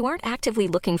those who aren't actively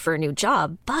looking for a new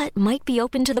job, but might be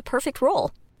open to the perfect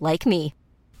role, like me.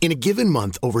 In a given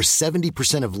month, over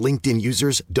 70% of LinkedIn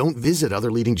users don't visit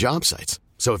other leading job sites.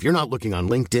 So if you're not looking on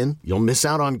LinkedIn, you'll miss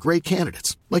out on great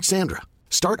candidates like Sandra.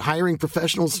 Start hiring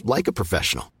professionals like a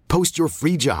professional. Post your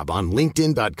free job on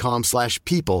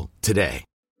linkedin.com/people today.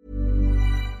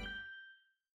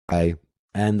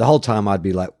 And the whole time I'd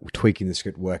be like tweaking the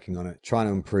script, working on it, trying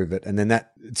to improve it. And then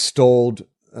that stalled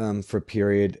for a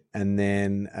period. And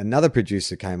then another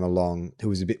producer came along who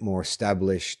was a bit more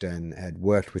established and had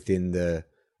worked within the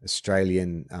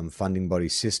Australian funding body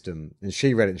system. And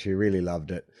she read it and she really loved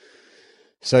it.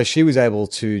 So she was able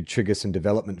to trigger some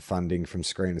development funding from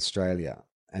Screen Australia.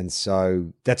 And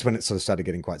so that's when it sort of started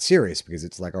getting quite serious because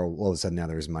it's like, oh, all of a sudden now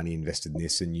there is money invested in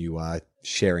this and you are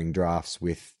sharing drafts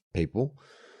with people.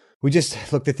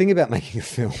 The thing about making a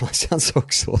film, I sound so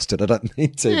exhausted, I don't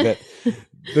mean to, but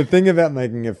the thing about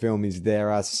making a film is there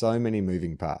are so many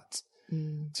moving parts.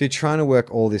 So you're trying to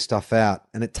work all this stuff out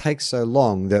and it takes so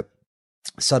long that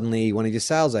suddenly one of your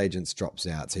sales agents drops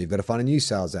out. So you've got to find a new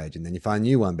sales agent, then you find a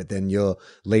new one, but then your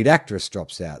lead actress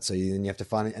drops out. So then you have to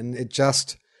find it. And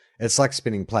it's like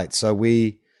spinning plates. So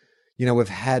we've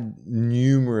had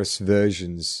numerous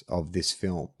versions of this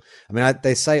film. I mean,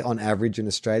 they say on average in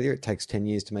Australia, it takes 10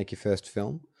 years to make your first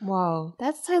film. Whoa,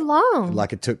 that's so long.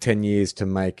 Like it took 10 years to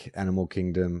make Animal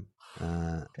Kingdom.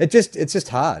 It's just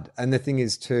hard. And the thing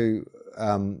is too,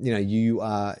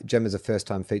 Gemma's a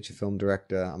first-time feature film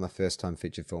director. I'm a first-time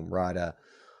feature film writer.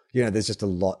 There's just a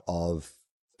lot of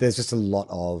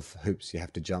hoops you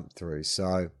have to jump through.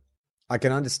 So I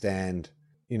can understand,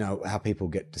 how people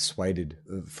get dissuaded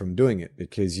from doing it,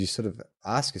 because you sort of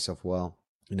ask yourself, well,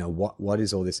 what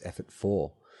is all this effort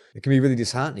for? It can be really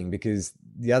disheartening, because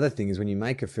the other thing is when you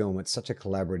make a film, it's such a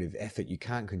collaborative effort. You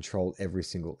can't control every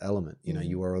single element.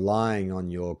 You are relying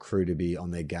on your crew to be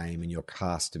on their game and your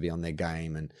cast to be on their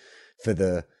game, and for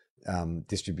the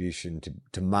distribution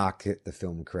to market the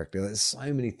film correctly. There's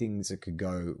so many things that could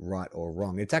go right or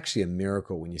wrong. It's actually a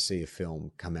miracle when you see a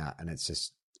film come out and it's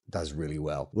just does really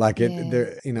well.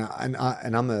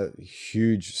 And I'm a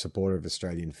huge supporter of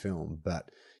Australian film, but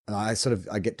I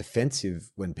get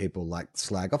defensive when people like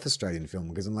slag off Australian film,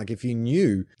 because I'm like, if you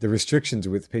knew the restrictions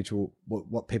with people,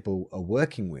 what people are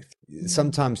working with,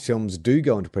 sometimes films do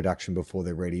go into production before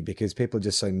they're ready because people are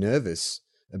just so nervous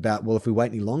about, well, if we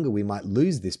wait any longer, we might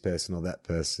lose this person or that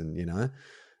person,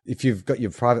 If you've got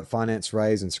your private finance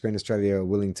raised and Screen Australia are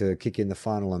willing to kick in the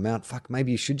final amount,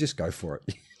 maybe you should just go for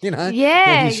it, Yeah,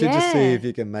 maybe you should just see if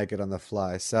you can make it on the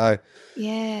fly. So,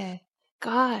 yeah,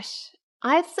 gosh.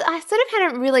 I sort of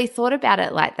hadn't really thought about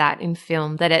it like that in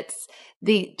film, that it's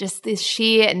just this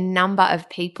sheer number of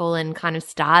people and kind of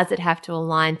stars that have to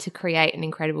align to create an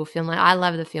incredible film. Like, I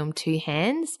love the film Two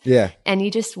Hands. Yeah. And you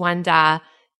just wonder,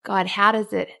 God,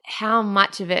 how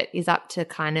much of it is up to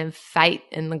kind of fate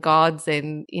and the gods,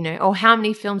 and, or how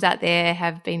many films out there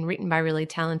have been written by really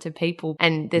talented people,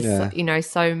 and there's,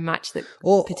 so much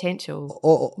potential.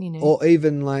 Or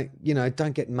even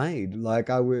don't get made. Not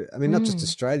just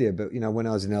Australia, but, when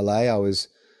I was in LA, I was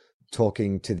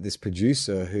talking to this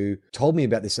producer who told me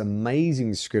about this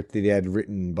amazing script that he had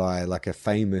written by like a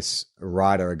famous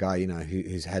writer, a guy,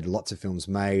 who's had lots of films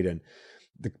made, and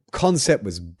the concept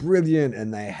was brilliant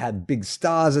and they had big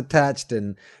stars attached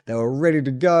and they were ready to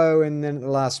go. And then at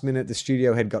the last minute, the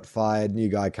studio head got fired. New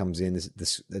guy comes in.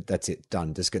 That's it.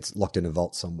 Done. Just gets locked in a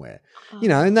vault somewhere. Oh.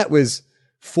 And that was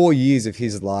 4 years of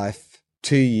his life,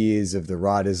 2 years of the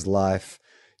writer's life.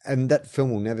 And that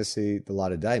film will never see the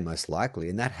light of day, most likely.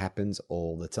 And that happens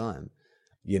all the time.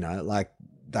 There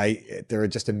are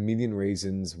just a million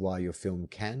reasons why your film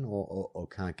can or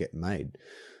can't get made.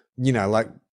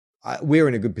 We're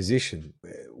in a good position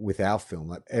with our film.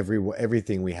 Like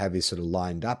everything we have is sort of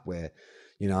lined up where,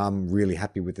 I'm really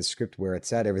happy with the script where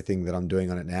it's at. Everything that I'm doing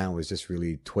on it now is just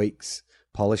really tweaks,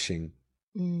 polishing.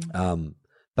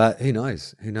 But who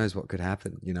knows? Who knows what could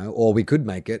happen, Or we could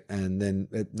make it and then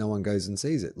no one goes and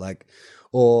sees it. There's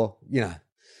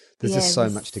just so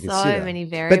much to consider. So many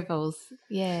variables.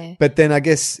 But then I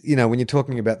guess, when you're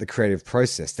talking about the creative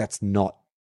process, that's not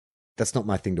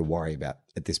my thing to worry about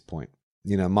at this point.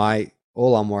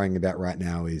 All I'm worrying about right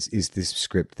now is this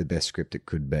script the best script it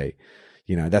could be?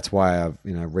 That's why I've,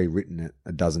 rewritten it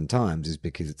a dozen times, is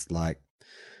because it's like,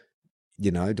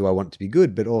 do I want it to be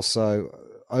good? But also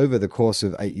over the course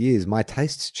of 8 years, my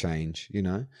tastes change,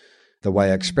 the way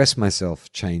I express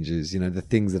myself changes, the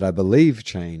things that I believe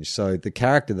change. So the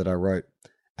character that I wrote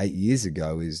 8 years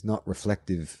ago is not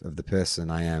reflective of the person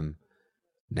I am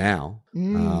now.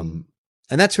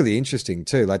 And that's really interesting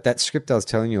too. Like that script I was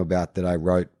telling you about that I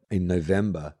wrote in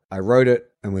November, I wrote it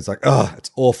and was like, oh,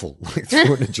 it's awful. Like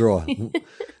threw it in a drawer.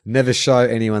 Never show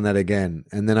anyone that again.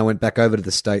 And then I went back over to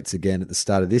the States again at the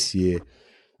start of this year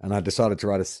and I decided to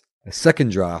write a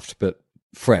second draft, but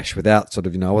fresh, without sort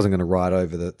of, I wasn't going to write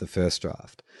over the first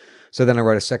draft. So then I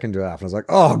wrote a second draft and I was like,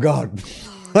 oh God,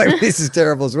 like this is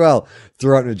terrible as well.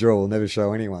 Threw it in a drawer, will never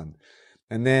show anyone.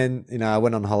 And then, I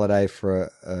went on holiday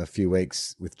for a few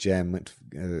weeks with Gem, went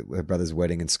to her brother's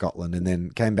wedding in Scotland, and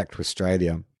then came back to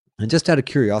Australia. And just out of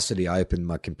curiosity, I opened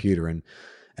my computer and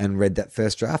read that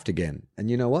first draft again.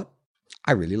 And you know what?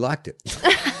 I really liked it.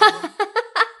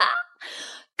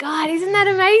 God, isn't that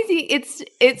amazing?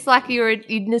 It's like you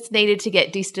just needed to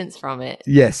get distance from it.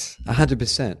 Yes,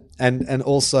 100%. And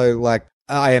also, like,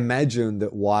 I imagine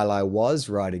that while I was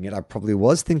writing it, I probably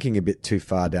was thinking a bit too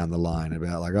far down the line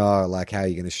about like, oh, like how are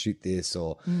you going to shoot this,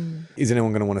 or is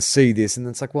anyone going to want to see this? And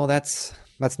it's like, well, that's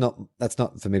not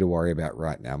for me to worry about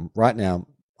right now. Right now,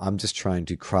 I'm just trying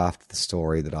to craft the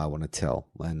story that I want to tell.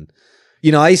 And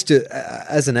You know, I used to,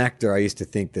 as an actor, I used to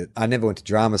think that I never went to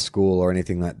drama school or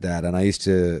anything like that. And I used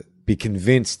to be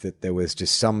convinced that there was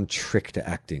just some trick to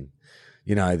acting.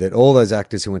 You know, that all those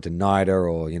actors who went to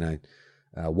NIDA or, you know,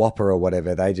 Whopper or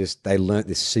whatever, they learnt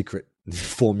this secret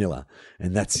formula.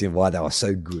 And that's why they were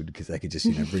so good, because they could just,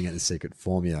 you know, bring out the secret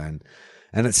formula.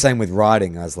 And it's same with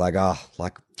writing. I was like,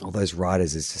 like all those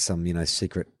writers is just some, you know,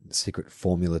 secret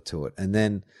formula to it. And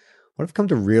then what I've come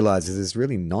to realize is there's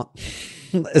really not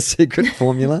a secret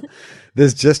formula.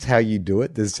 There's just how you do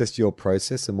it. There's just your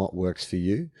process and what works for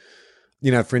you.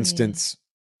 You know, for instance,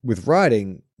 with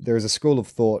writing, there is a school of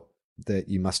thought that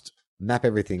you must map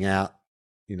everything out,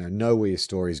 you know where your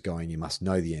story's going. You must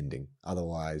know the ending.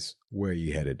 Otherwise, where are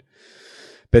you headed?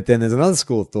 But then there's another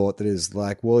school of thought that is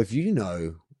like, well, if you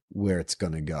know where it's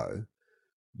going to go,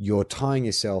 you're tying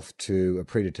yourself to a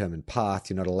predetermined path.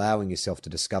 You're not allowing yourself to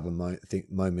discover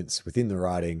moments within the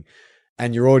writing,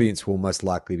 and your audience will most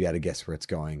likely be able to guess where it's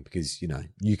going because, you know,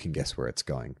 you can guess where it's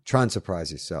going. Try and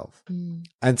surprise yourself.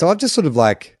 And so I've just sort of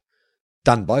like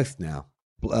done both now.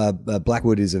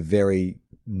 Blackwood is a very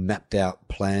mapped out,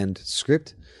 planned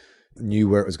script. Knew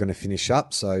where it was going to finish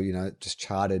up. So, you know, just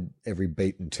charted every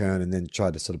beat and turn and then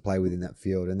tried to sort of play within that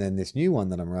field. And then this new one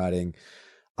that I'm writing,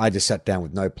 I just sat down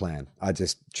with no plan. I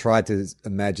just tried to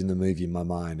imagine the movie in my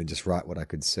mind and just write what I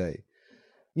could see.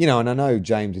 You know, and I know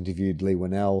James interviewed Lee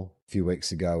Winnell a few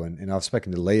weeks ago, and I've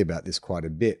spoken to Lee about this quite a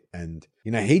bit. And,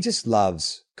 you know, he just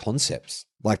loves concepts.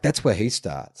 Like, that's where he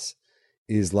starts,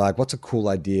 is like, what's a cool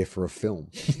idea for a film?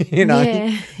 You know,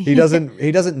 he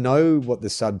doesn't know what the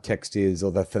subtext is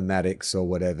or the thematics or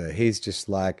whatever. He's just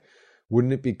like,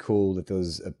 wouldn't it be cool if there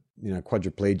was a, you know,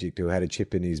 quadriplegic who had a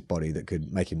chip in his body that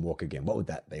could make him walk again? What would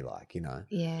that be like, you know?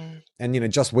 Yeah. And, you know,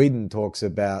 Joss Whedon talks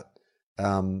about,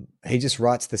 he just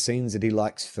writes the scenes that he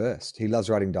likes first. He loves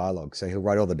writing dialogue. So he'll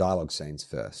write all the dialogue scenes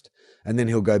first, and then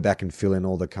he'll go back and fill in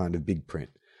all the kind of big print.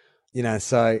 You know,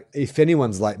 so if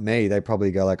anyone's like me, they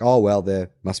probably go like, oh, well, there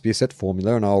must be a set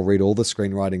formula and I'll read all the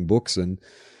screenwriting books and,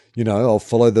 you know, I'll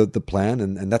follow the plan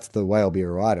and that's the way I'll be a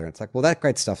writer. It's like, well,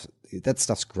 that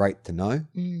stuff's great to know.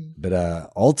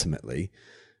 But ultimately,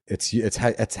 it's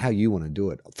how you want to do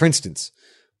it. For instance,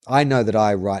 I know that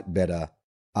I write better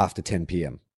after 10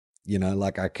 p.m. You know,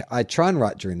 like I try and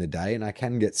write during the day and I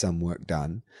can get some work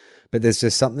done, but there's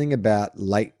just something about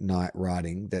late night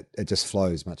writing that it just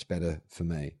flows much better for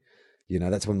me. You know,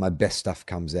 that's when my best stuff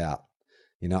comes out.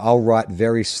 You know, I'll write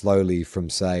very slowly from,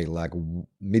 say, like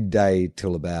midday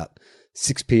till about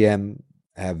 6 p.m.,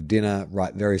 have dinner,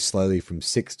 write very slowly from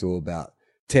 6 to about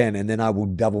 10, and then I will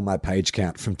double my page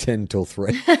count from 10 till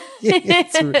 3.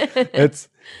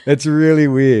 It's really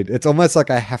weird. It's almost like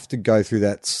I have to go through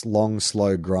that long,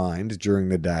 slow grind during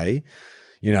the day,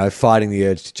 you know, fighting the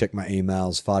urge to check my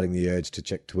emails, fighting the urge to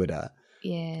check Twitter.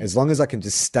 Yeah. As long as I can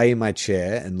just stay in my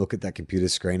chair and look at that computer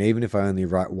screen, even if I only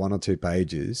write 1 or 2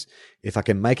 pages, if I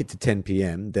can make it to 10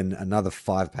 p.m., then another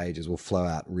 5 pages will flow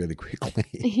out really quickly.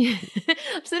 Yeah.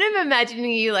 I'm sort of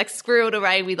imagining you like squirreled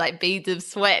away with like beads of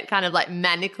sweat, kind of like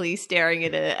manically staring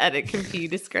at a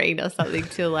computer screen or something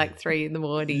till like 3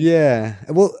 a.m. Yeah.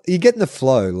 Well, you get in the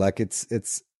flow. Like it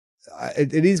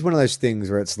is one of those things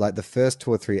where it's like the first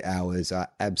 2 or 3 hours are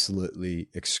absolutely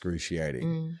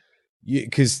excruciating.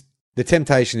 Because the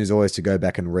temptation is always to go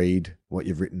back and read what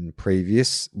you've written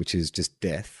previous, which is just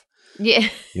death. Yeah.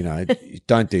 You know,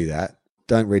 don't do that.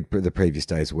 Don't read the previous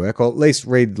day's work, or at least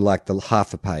read like the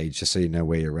half a page just so you know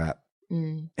where you're at.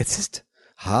 It's just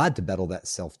hard to battle that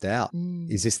self-doubt.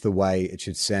 Is this the way it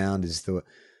should sound?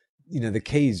 The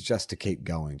key is just to keep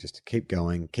going,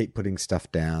 keep putting stuff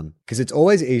down, because it's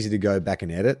always easy to go back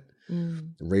and edit,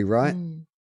 rewrite.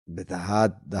 But the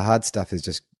hard stuff is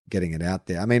just getting it out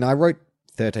there. I mean, I wrote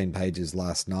 13 pages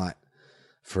last night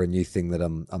for a new thing that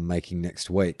I'm making next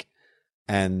week.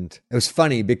 And it was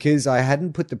funny because I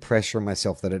hadn't put the pressure on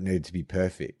myself that it needed to be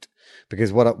perfect.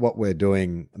 Because what we're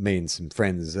doing, me and some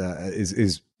friends,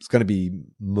 is going to be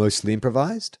mostly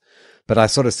improvised. But I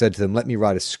sort of said to them, let me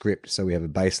write a script so we have a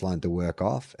baseline to work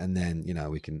off, and then, you know,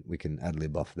 we can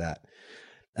ad-lib off that.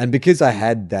 And because I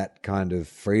had that kind of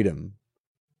freedom,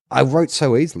 I wrote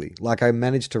so easily. Like I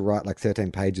managed to write like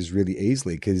 13 pages really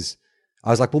easily because I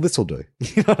was like, well, this will do.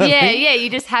 You know what I mean? Yeah. You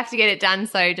just have to get it done.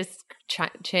 So just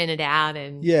churn it out.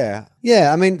 And yeah.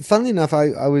 I mean, funnily enough,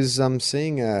 I was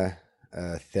seeing a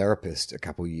therapist a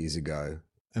couple of years ago,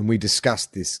 and we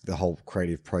discussed the whole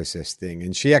creative process thing.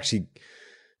 And she actually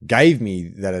gave me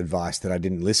that advice that I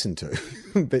didn't listen to.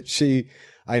 But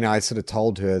I sort of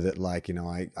told her that, like, you know,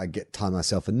 I get tie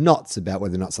myself in knots about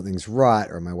whether or not something's right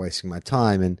or am I wasting my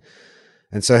time.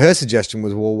 And so her suggestion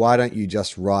was, well, why don't you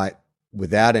just write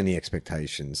without any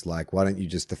expectations. Like, why don't you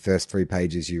just, the first 3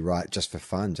 pages you write just for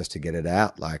fun, just to get it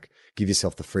out, like give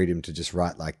yourself the freedom to just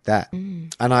write like that.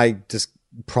 And I just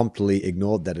promptly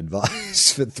ignored that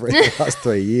advice for the last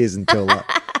 3 years until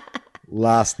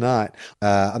last night.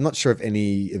 I'm not sure if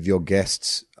any of your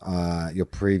guests, your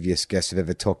previous guests, have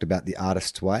ever talked about The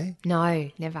Artist's Way. No,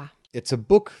 never. It's a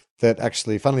book that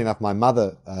actually, funnily enough, my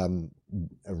mother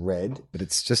read, but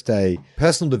it's just a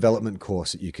personal development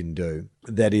course that you can do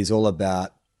that is all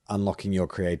about unlocking your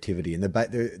creativity and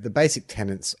the basic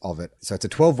tenets of it. So it's a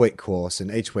 12-week course, and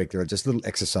each week there are just little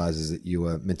exercises that you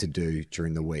are meant to do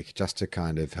during the week just to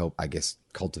kind of help, I guess,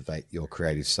 cultivate your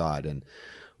creative side. And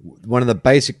one of the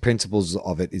basic principles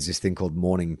of it is this thing called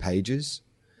morning pages.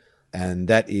 And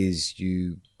that is,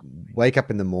 you wake up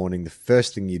in the morning, the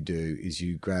first thing you do is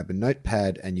you grab a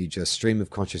notepad and you just stream of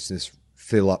consciousness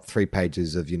fill up 3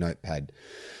 pages of your notepad.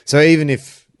 So even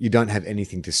if you don't have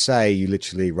anything to say, you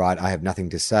literally write, I have nothing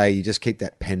to say. You just keep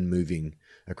that pen moving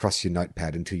across your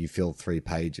notepad until you fill 3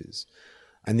 pages.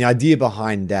 And the idea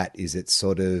behind that is it's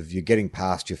sort of, you're getting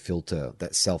past your filter,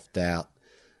 that self-doubt,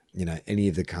 any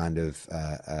of the kind of,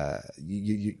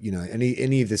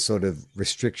 any of the sort of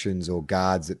restrictions or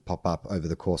guards that pop up over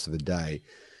the course of a day.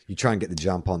 You try and get the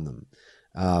jump on them.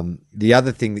 The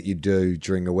other thing that you do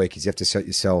during a week is you have to set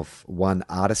yourself one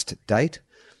artist date.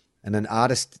 And an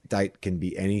artist date can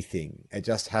be anything. It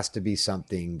just has to be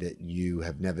something that you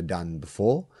have never done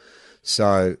before.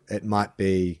 So it might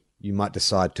be, you might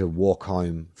decide to walk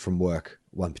home from work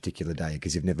one particular day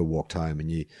because you've never walked home,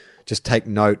 and you just take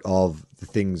note of the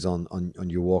things on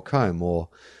your walk home. Or,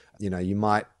 you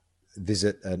might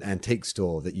visit an antique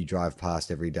store that you drive past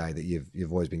every day that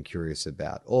you've always been curious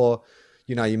about. Or,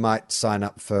 you might sign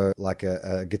up for like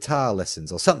a guitar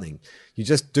lessons or something. You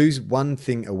just do one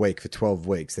thing a week for 12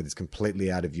 weeks that is completely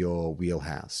out of your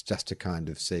wheelhouse, just to kind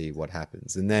of see what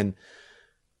happens. And then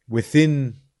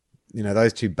within,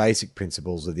 those 2 basic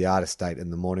principles of the artist state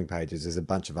and the morning pages, there's a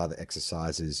bunch of other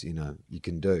exercises, you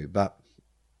can do. But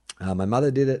my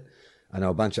mother did it. I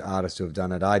know a bunch of artists who have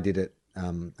done it. I did it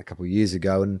a couple of years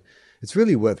ago, and it's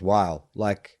really worthwhile.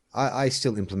 Like, I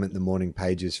still implement the morning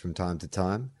pages from time to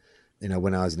time.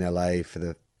 When I was in LA for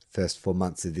the first 4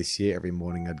 months of this year, every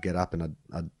morning I'd get up and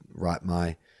I'd write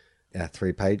my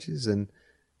 3 pages. And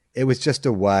it was just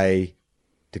a way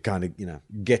to kind of,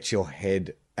 get your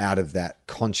head out of that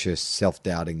conscious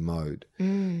self-doubting mode.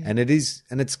 And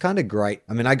it's kind of great.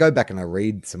 I mean, I go back and I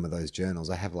read some of those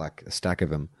journals. I have like a stack of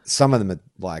them. Some of them are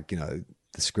like, the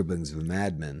scribblings of a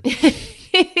madman.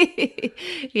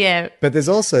 Yeah. But there's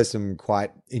also some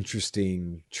quite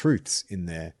interesting truths in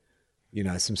there.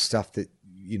 Some stuff that,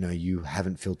 you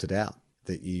haven't filtered out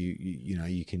that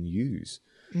you can use,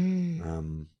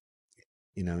 and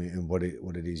what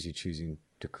it is you're choosing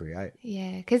to create.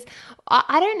 Yeah. Because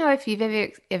I don't know if you've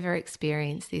ever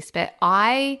experienced this, but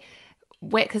I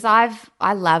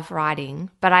love writing,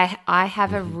 but I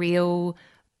have a real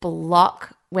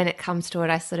block when it comes to it.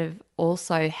 I sort of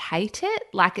also hate it.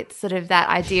 Like, it's sort of that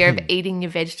idea of eating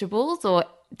your vegetables or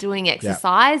doing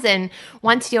exercise. And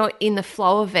once you're in the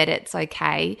flow of it, it's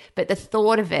okay. But the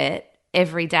thought of it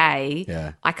every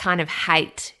day, I kind of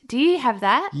hate. Do you have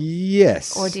that?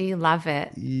 Yes. Or do you love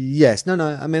it? Yes. No.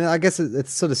 I mean, I guess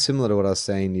it's sort of similar to what I was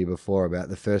saying to you before about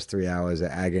the first 3 hours are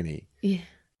agony. Yeah.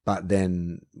 But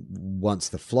then once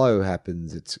the flow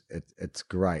happens, it's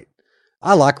great.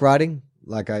 I like writing.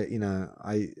 Like, I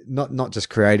not just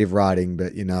creative writing,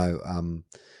 but,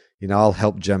 I'll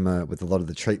help Gemma with a lot of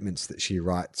the treatments that she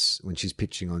writes when she's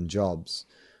pitching on jobs.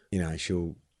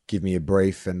 She'll give me a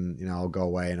brief and, I'll go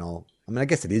away and I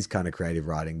guess it is kind of creative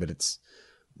writing, but it's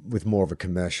with more of a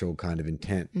commercial kind of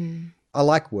intent. I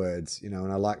like words, and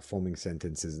I like forming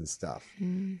sentences and stuff.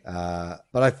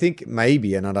 But I think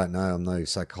maybe, and I don't know, I'm no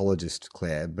psychologist,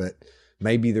 Claire, but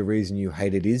maybe the reason you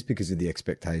hate it is because of the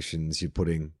expectations you're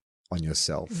putting on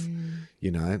yourself.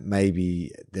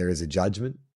 Maybe there is a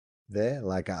judgment there.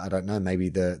 Like, I don't know, maybe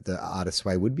the artist's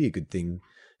way would be a good thing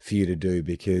for you to do,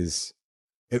 because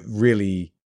it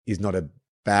really is not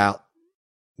about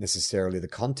necessarily the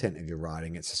content of your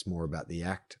writing. It's just more about the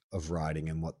act of writing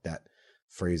and what that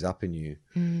frees up in you.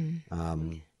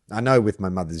 I know with my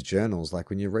mother's journals, like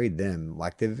when you read them,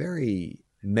 like they're very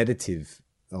meditative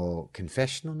or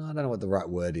confessional. No, I don't know what the right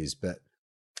word is, but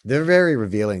they're very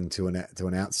revealing to an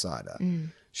outsider.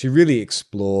 She really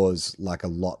explores like a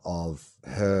lot of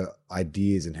her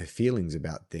ideas and her feelings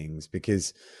about things,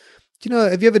 because,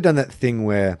 have you ever done that thing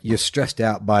where you're stressed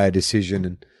out by a decision,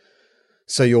 and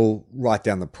so you'll write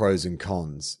down the pros and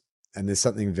cons, and there's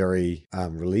something very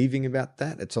relieving about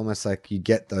that. It's almost like you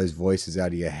get those voices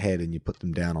out of your head and you put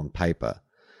them down on paper.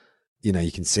 you know,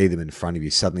 you can see them in front of you,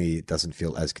 suddenly it doesn't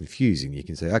feel as confusing. You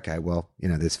can say, okay, well, you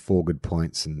know, there's 4 good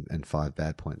points and 5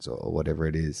 bad points or whatever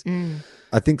it is.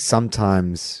 I think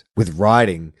sometimes with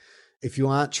writing, if you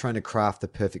aren't trying to craft the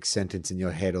perfect sentence in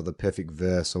your head or the perfect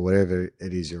verse or whatever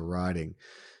it is you're writing,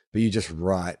 but you just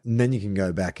write, and then you can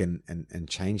go back and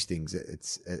change things.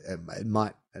 It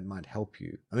might help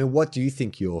you. I mean, what do you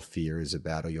think your fear is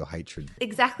about, or your hatred?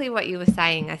 Exactly what you were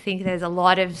saying. I think there's a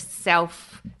lot of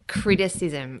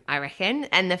self-criticism, I reckon,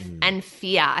 and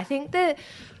fear. I think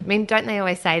don't they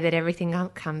always say that everything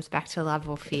comes back to love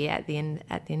or fear at the end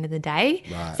of the day?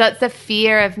 Right. So it's the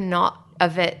fear of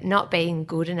it not being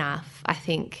good enough. I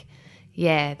think,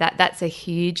 yeah, that's a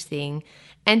huge thing.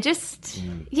 And just,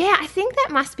 I think that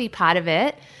must be part of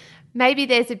it. Maybe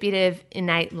there's a bit of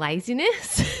innate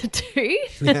laziness too.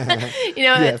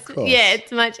 Of course.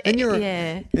 It's much. And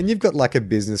you've got like a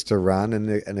business to run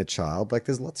and a child. Like,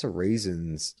 there's lots of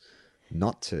reasons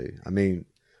not to. I mean,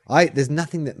 there's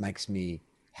nothing that makes me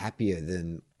happier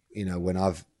than, you know, when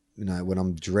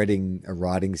I'm dreading a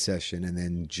writing session and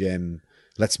then Jem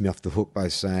lets me off the hook by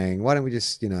saying, why don't we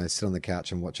just, you know, sit on the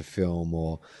couch and watch a film,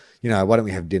 or, you know, why don't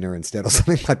we have dinner instead, or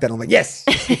something like that. I'm like, yes,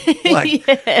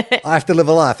 I have to live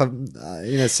a life.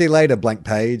 See you later, blank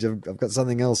page. I've got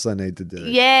something else I need to do.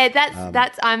 Yeah,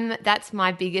 that's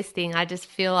my biggest thing. I just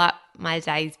fill up my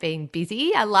days being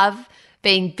busy. I love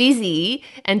being busy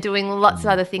and doing lots of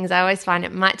other things. I always find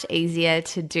it much easier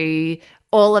to do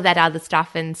all of that other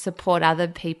stuff and support other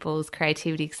people's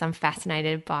creativity, because I'm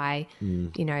fascinated by,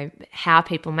 you know, how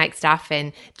people make stuff.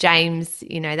 And James,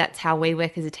 you know, that's how we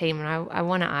work as a team. And I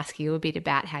want to ask you a bit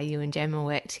about how you and Gemma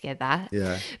work together.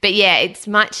 Yeah. But yeah, it's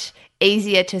much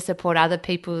easier to support other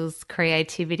people's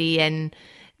creativity and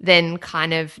then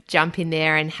kind of jump in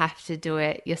there and have to do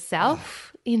it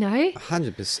yourself, you know?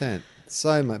 100%.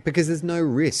 So much, because there's no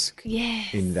risk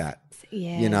in that.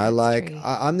 Yeah. You know, like true.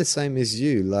 I'm the same as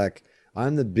you. Like,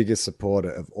 I'm the biggest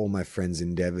supporter of all my friends'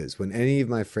 endeavors. When any of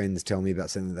my friends tell me about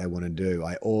something that they want to do,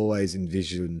 I always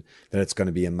envision that it's going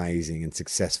to be amazing and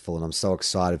successful, and I'm so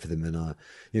excited for them, and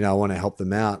I want to help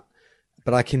them out.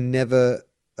 But I can never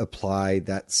apply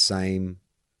that same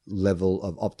level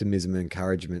of optimism and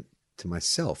encouragement to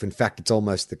myself. In fact, it's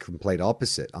almost the complete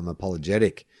opposite. I'm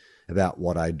apologetic about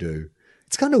what I do.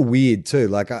 It's kind of weird too.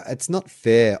 Like, it's not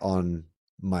fair on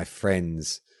my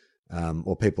friends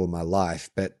or people in my life,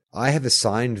 but I have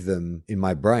assigned them in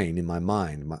my brain, in my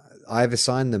mind, I have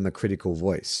assigned them a critical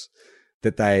voice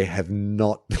that they have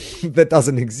not, that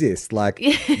doesn't exist. Like,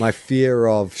 my fear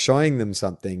of showing them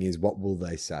something is, what will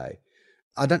they say?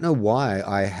 I don't know why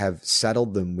I have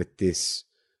saddled them with this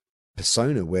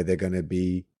persona where they're going to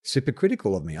be super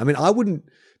critical of me. I mean, I wouldn't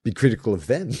be critical of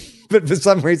them, but for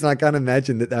some reason I can't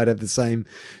imagine that they'd have the same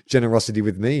generosity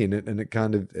with me, and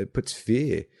it puts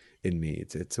fear in me.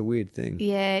 It's a weird thing.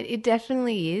 Yeah, it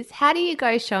definitely is. How do you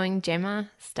go showing Gemma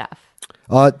stuff?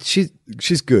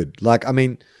 She's good. Like, I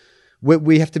mean,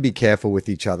 we have to be careful with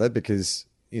each other because,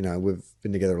 you know, we've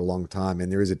been together a long time,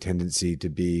 and there is a tendency to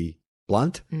be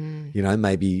blunt. You know,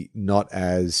 maybe not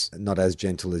as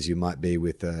gentle as you might be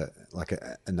with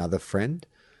another friend.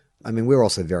 I mean, we're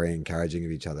also very encouraging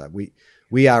of each other.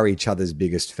 We are each other's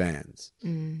biggest fans,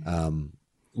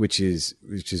 which is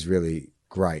really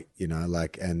great, you know,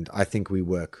 like, and I think we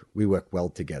work well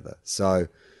together. So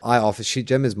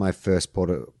Gem is my first port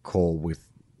of call with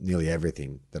nearly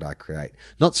everything that I create.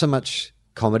 Not so much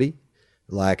comedy,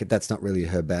 like that's not really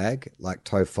her bag, like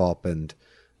Tofop and,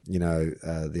 you know,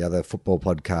 the other football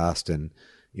podcast and,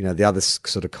 you know, the other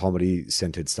sort of comedy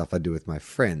centered stuff I do with my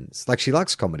friends. Like, she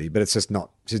likes comedy, but it's just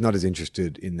she's not as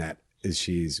interested in that as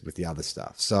she is with the other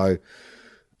stuff. So,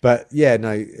 but yeah,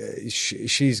 no,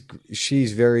 she's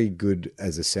very good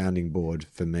as a sounding board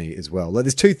for me as well. Like,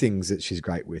 there's two things that she's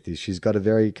great with. Is she's got a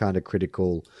very kind of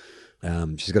critical,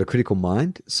 she's got a critical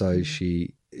mind. So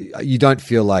you don't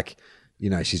feel like, you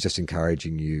know, she's just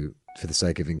encouraging you for the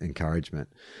sake of encouragement,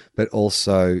 but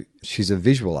also she's a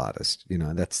visual artist. You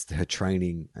know, that's her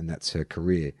training and that's her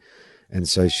career. And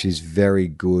so she's very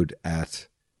good at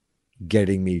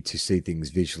getting me to see things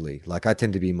visually. Like, I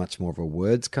tend to be much more of a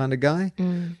words kind of guy.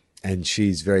 And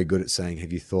she's very good at saying,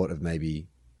 have you thought of maybe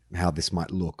how this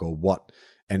might look, or what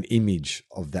an image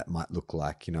of that might look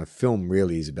like? You know, film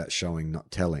really is about showing, not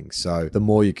telling. So the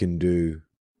more you can do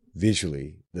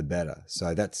visually, the better.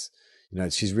 So that's, you know,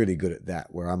 she's really good at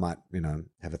that, where I might, you know,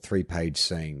 have a 3-page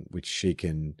scene, which she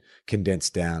can condense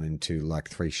down into like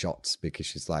 3 shots, because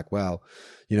she's like, well,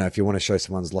 you know, if you want to show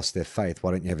someone's lost their faith,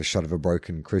 why don't you have a shot of a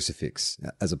broken crucifix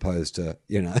as opposed to,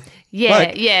 you know,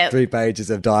 3 pages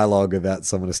of dialogue about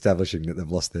someone establishing that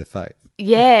they've lost their faith.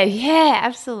 Yeah,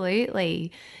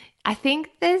 absolutely. I think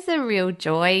there's a real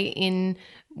joy in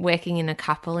working in a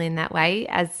couple in that way,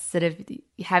 as sort of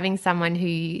having someone who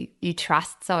you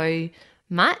trust so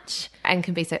much and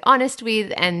can be so honest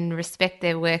with and respect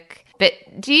their work. But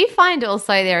do you find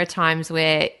also there are times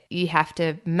where you have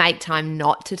to make time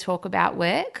not to talk about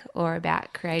work or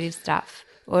about creative stuff?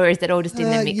 Or is it all just in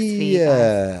the mix for you guys?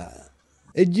 Yeah.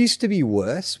 It used to be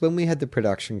worse when we had the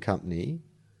production company.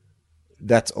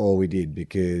 That's all we did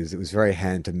because it was very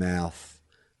hand to mouth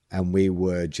and we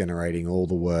were generating all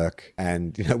the work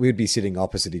and, you know, we'd be sitting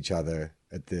opposite each other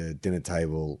at the dinner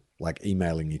table, like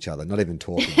emailing each other, not even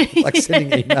talking, like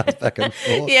sending emails back and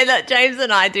forth. Yeah, that James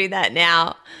and I do that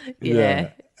now. Yeah.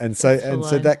 And so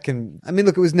that can, I mean,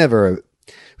 look, it was never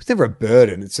a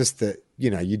burden. It's just that, you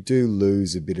know, you do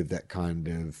lose a bit of that kind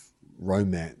of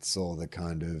romance or the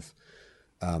kind of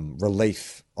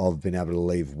relief of being able to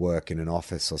leave work in an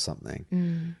office or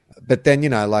something. But then, you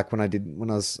know, like when I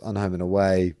was on Home and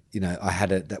Away, you know, I had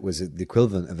that was the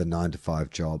equivalent of a 9-to-5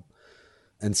 job.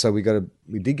 And so we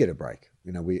did get a break.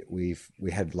 You know, we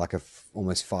had like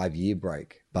almost 5-year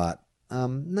break, but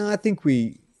no, I think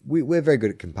we're very good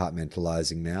at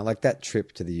compartmentalizing now. Like that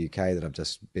trip to the UK that I've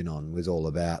just been on was all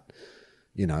about,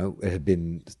 you know, it had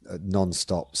been a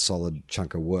non-stop solid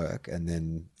chunk of work. And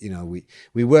then, you know,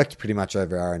 we worked pretty much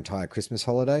over our entire Christmas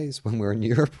holidays when we were in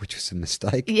Europe, which was a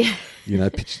mistake. Yeah. You know,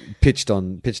 pitched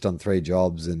on 3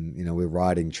 jobs and, you know, we're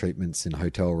writing treatments in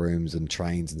hotel rooms and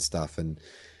trains and stuff. And,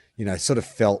 you know, sort of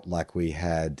felt like we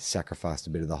had sacrificed a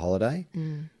bit of the holiday.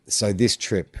 So this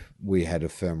trip, we had a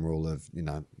firm rule of, you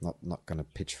know, not going to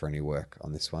pitch for any work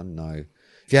on this one. No.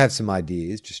 If you have some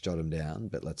ideas, just jot them down,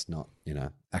 but let's not, you know,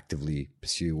 actively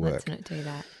pursue work. Let's not do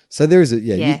that. So there is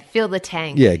fill the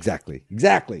tank. Yeah, exactly.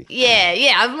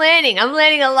 Yeah, I'm learning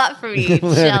a lot from you,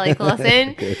 Shelley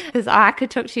Clausen, because I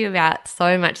could talk to you about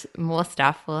so much more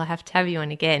stuff. We'll have to have you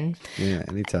on again. Yeah,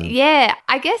 anytime. Yeah,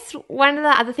 I guess one of the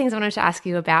other things I wanted to ask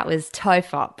you about was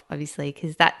TOEFOP, obviously,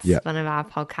 because that's one of our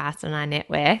podcasts on our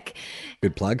network.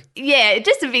 Good plug. Yeah,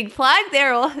 just a big plug.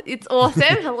 It's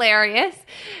awesome, hilarious.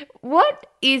 What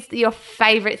is your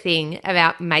favourite thing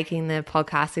about making the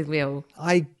podcast with Will?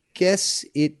 I guess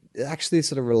it actually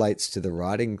sort of relates to the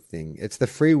writing thing. It's the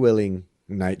freewheeling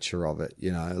nature of it,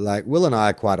 you know. Like Will and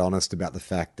I are quite honest about the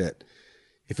fact that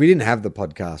if we didn't have the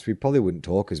podcast, we probably wouldn't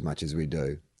talk as much as we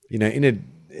do. You know,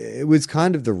 it was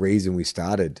kind of the reason we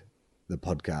started the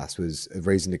podcast, was a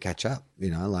reason to catch up, you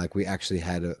know, like we actually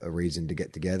had a reason to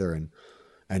get together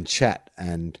and chat.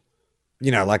 And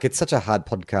you know, like it's such a hard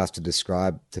podcast to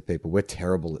describe to people. We're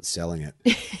terrible at selling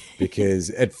it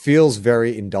because it feels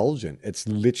very indulgent. It's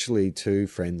literally 2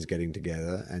 friends getting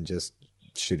together and just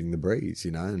shooting the breeze,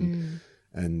 you know,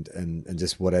 and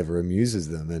just whatever amuses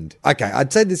them. And okay,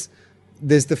 I'd say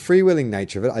there's the freewheeling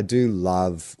nature of it. I do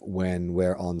love when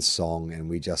we're on song and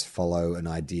we just follow an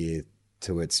idea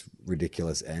to its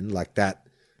ridiculous end like that.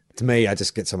 To me, I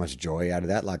just get so much joy out of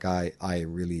that. Like I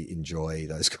really enjoy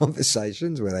those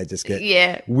conversations where they just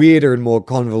get weirder and more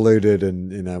convoluted,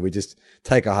 and you know, we just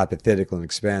take a hypothetical and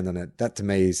expand on it. That to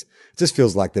me it just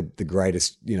feels like the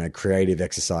greatest, you know, creative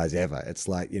exercise ever. It's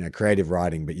like, you know, creative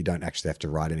writing, but you don't actually have to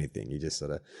write anything. You just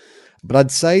sort of. But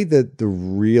I'd say that the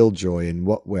real joy and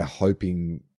what we're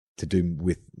hoping to do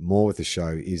with the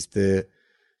show is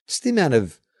just the amount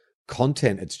of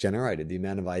content it's generated, the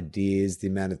amount of ideas, the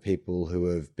amount of people who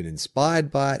have been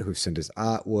inspired by it, who've sent us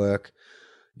artwork.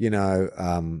 You know,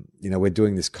 we're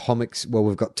doing this comics. Well,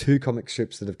 we've got 2 comic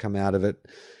strips that have come out of it.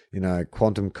 You know,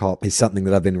 Quantum Cop is something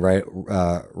that I've been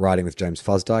writing with James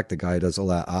Fosdyke, the guy who does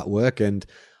all our artwork, and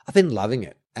I've been loving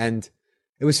it. And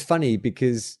it was funny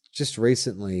because just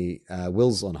recently,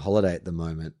 Will's on holiday at the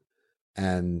moment,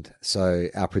 and so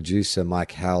our producer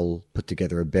Mike Howell put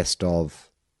together a best of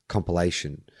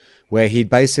compilation where he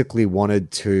basically wanted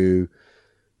to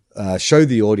show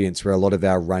the audience where a lot of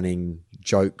our running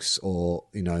jokes or,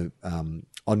 you know,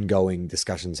 ongoing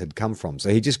discussions had come from. So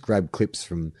he just grabbed clips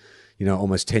from, you know,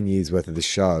 almost 10 years worth of the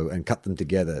show and cut them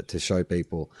together to show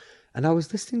people. And I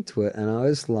was listening to it and I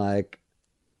was like,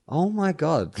 oh my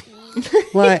God,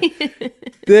 like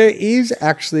there is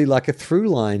actually like a through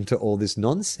line to all this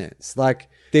nonsense. Like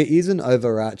there is an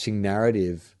overarching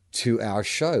narrative to our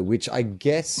show, which I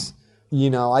guess, you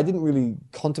know, I didn't really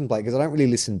contemplate because I don't really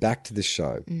listen back to the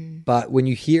show. But when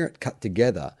you hear it cut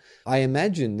together, I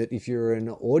imagine that if you're an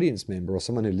audience member or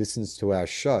someone who listens to our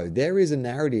show, there is a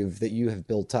narrative that you have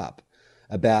built up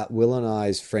about Will and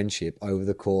I's friendship over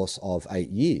the course of 8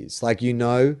 years. Like, you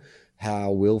know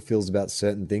how Will feels about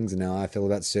certain things and how I feel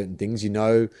about certain things. You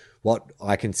know what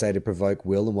I can say to provoke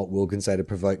Will and what Will can say to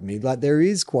provoke me. Like, there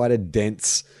is quite a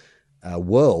dense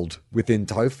world within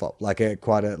TOEFOP, like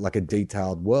a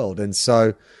detailed world. And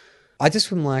so I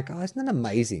just am like, oh, isn't that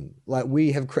amazing? Like,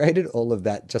 we have created all of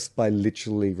that just by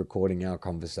literally recording our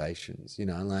conversations, you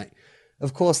know, and like,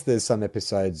 of course, there's some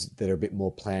episodes that are a bit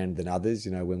more planned than others,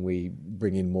 you know, when we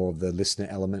bring in more of the listener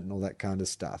element and all that kind of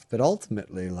stuff. But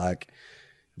ultimately, like,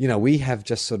 you know, we have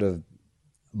just sort of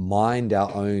mind our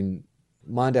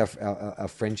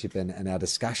friendship and our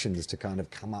discussions to kind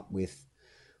of come up with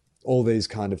all these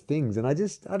kind of things. And I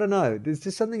don't know, there's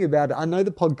just something about it. I know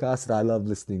the podcast that I love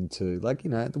listening to, like, you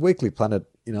know, the Weekly Planet,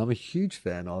 you know, I'm a huge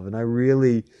fan of, and I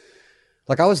really,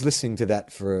 like, I was listening to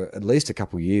that for at least a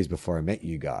couple of years before I met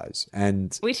you guys.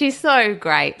 And which is so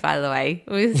great, by the way.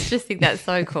 We just think that's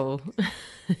so cool.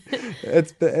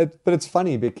 but it's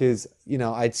funny because, you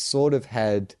know, I'd sort of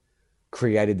had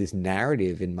created this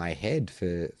narrative in my head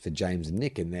for James and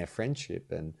Nick and their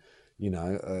friendship, and, you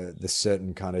know, the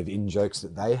certain kind of in-jokes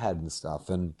that they had and stuff.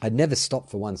 And I'd never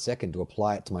stopped for 1 second to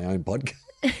apply it to my own podcast.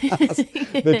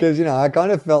 Because, you know, I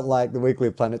kind of felt like the Weekly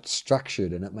Planet's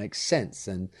structured and it makes sense.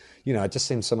 And, you know, it just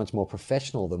seems so much more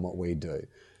professional than what we do.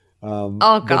 Oh,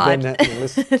 God.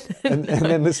 But then, and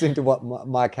then listening to what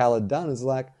Mike Hall had done is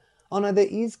like, oh, no, there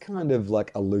is kind of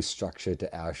like a loose structure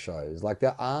to our shows. Like,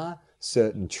 there are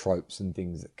certain tropes and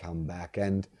things that come back.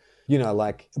 And, you know,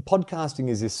 like, podcasting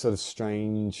is this sort of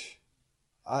strange...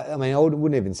 I mean, I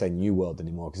wouldn't even say new world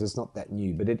anymore because it's not that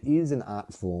new, but it is an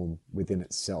art form within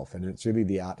itself, and it's really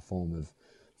the art form of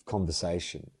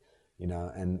conversation, you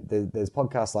know. And there's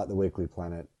podcasts like The Weekly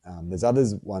Planet. There's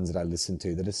others ones that I listen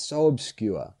to that are so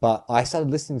obscure, but I started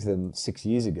listening to them 6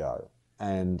 years ago,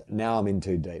 and now I'm in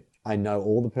too deep. I know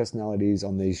all the personalities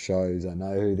on these shows. I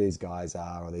know who these guys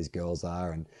are or these girls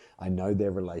are, and I know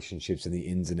their relationships and the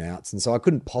ins and outs. And so I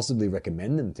couldn't possibly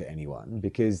recommend them to anyone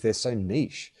because they're so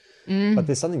niche. But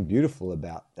there's something beautiful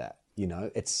about that, you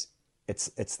know. It's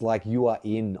like you are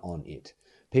in on it.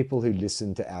 People who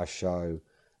listen to our show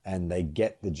and they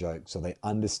get the jokes, or they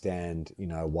understand, you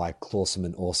know, why Clawsome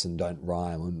and Orson don't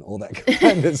rhyme and all that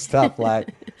kind of stuff. Like,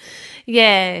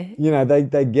 yeah, you know,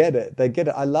 they get it. They get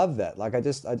it. I love that. Like, I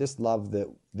just love that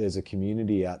there's a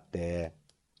community out there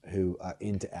who are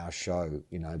into our show,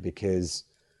 you know, because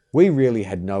we really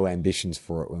had no ambitions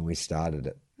for it when we started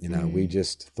it. You know, we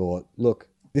just thought, look,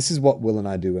 this is what Will and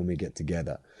I do when we get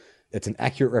together. It's an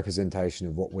accurate representation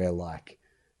of what we're like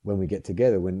when we get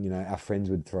together. When, you know, our friends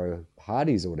would throw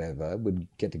parties or whatever, would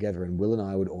get together, and Will and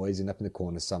I would always end up in the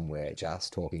corner somewhere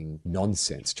just talking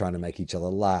nonsense, trying to make each other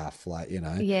laugh, like, you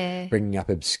know, bringing up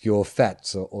obscure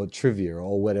facts or trivia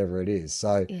or whatever it is.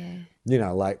 So, you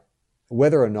know, like,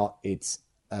 whether or not it's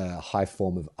a high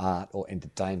form of art or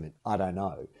entertainment, I don't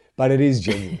know, but it is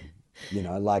genuine. You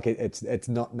know, like, it's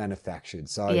not manufactured.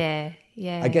 So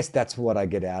I guess that's what I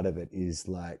get out of it is,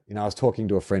 like, you know, I was talking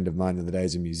to a friend of mine the other day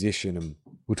as a musician, and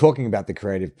we're talking about the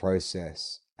creative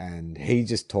process, and he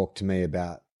just talked to me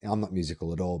about, I'm not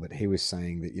musical at all, but he was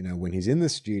saying that, you know, when he's in the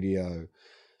studio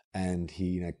and he,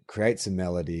 you know, creates a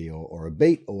melody or a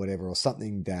beat or whatever, or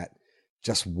something that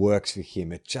just works for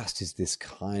him, it just is this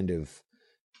kind of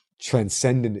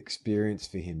transcendent experience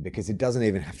for him because it doesn't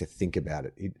even have to think about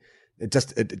it. It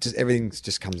just everything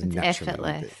just comes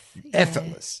naturally.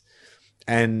 Effortless.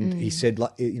 And he said,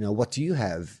 like, you know, what do you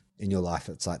have in your life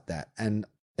that's like that? And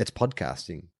it's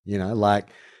podcasting, you know, like,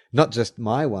 not just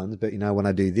my ones, but, you know, when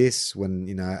I do this, when,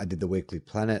 you know, I did the Weekly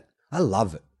Planet, I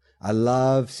love it. I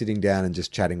love sitting down and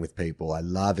just chatting with people. I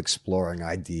love exploring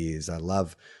ideas. I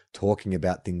love talking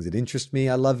about things that interest me.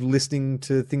 I love listening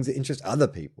to things that interest other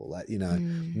people. Like, you know,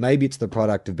 maybe it's the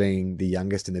product of being the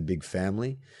youngest in a big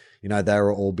family. You know, they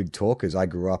were all big talkers. I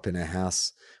grew up in a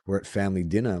house where at family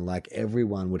dinner, like,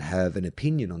 everyone would have an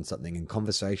opinion on something, and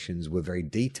conversations were very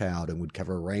detailed and would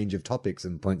cover a range of topics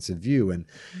and points of view. And,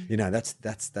 you know, that's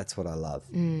what I love.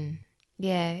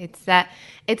 Yeah, it's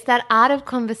that art of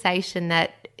conversation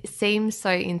that seems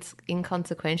so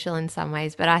inconsequential in some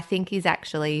ways, but I think is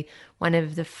actually one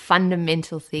of the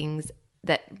fundamental things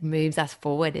that moves us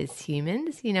forward as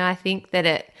humans. You know, I think that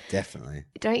it... Definitely.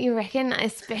 Don't you reckon,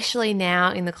 especially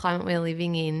now in the climate we're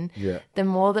living in, the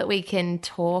more that we can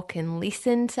talk and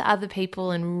listen to other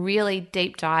people and really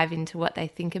deep dive into what they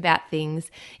think about things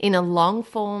in a long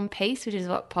form piece, which is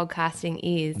what podcasting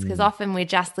is, because often we're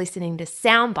just listening to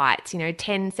sound bites, you know,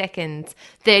 10 seconds,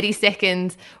 30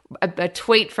 seconds, a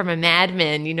tweet from a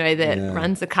madman, you know, that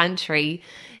runs the country.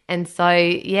 And so,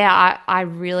 I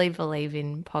really believe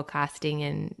in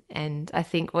podcasting, and I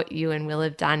think what you and Will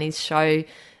have done is show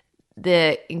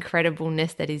the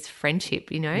incredibleness that is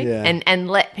friendship, you know, and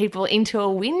let people into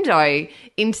a window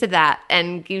into that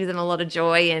and give them a lot of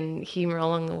joy and humor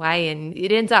along the way. And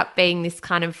it ends up being this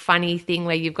kind of funny thing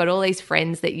where you've got all these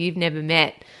friends that you've never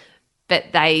met,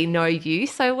 but they know you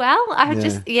so well. I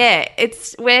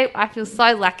feel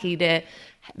so lucky to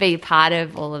be a part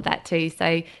of all of that too.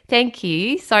 So thank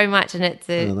you so much. And it's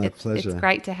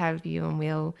great to have you and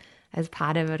Will as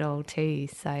part of it all too.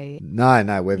 So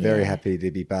no, we're very happy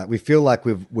to be back. We feel like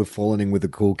we've fallen in with the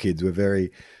cool kids. We're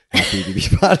very happy to be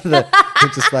part of we're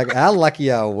just like, how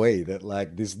lucky are we that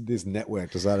like this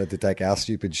network decided to take our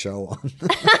stupid show on?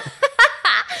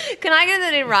 Can I get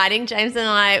that in writing, James and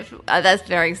I? That's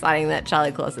very exciting that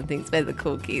Charlie Clausen thinks we're the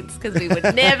cool kids, because we were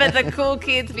never the cool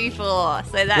kids before.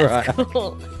 So that's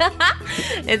cool.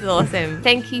 It's awesome.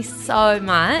 Thank you so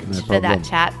much for that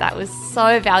chat. That was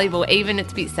so valuable. Even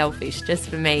it's a bit selfish just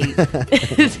for me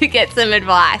to get some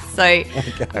advice. So I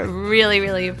really,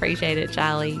 really appreciate it,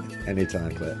 Charlie.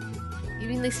 Anytime, Claire. You've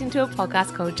been listening to a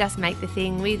podcast called Just Make the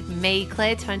Thing with me,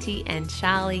 Claire Tonti, and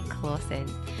Charlie Clausen.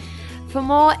 For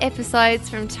more episodes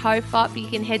from Tofop, you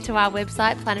can head to our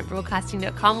website,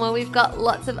 planetbroadcasting.com, where we've got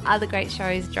lots of other great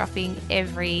shows dropping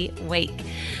every week.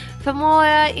 For more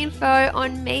info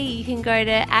on me, you can go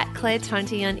to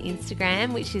 @ClaireTonti on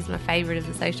Instagram, which is my favourite of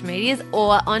the social medias,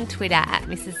 or on Twitter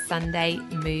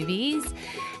 @MrsSundayMovies.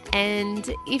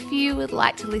 And if you would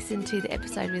like to listen to the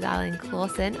episode with Eileen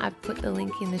Clausen, I've put the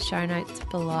link in the show notes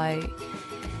below.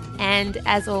 And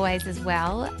as always as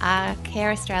well, our Care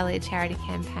Australia charity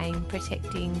campaign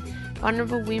protecting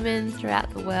vulnerable women throughout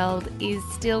the world is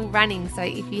still running. So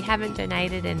if you haven't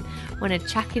donated and want to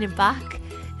chuck in a buck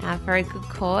for a good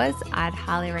cause, I'd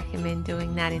highly recommend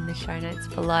doing that in the show notes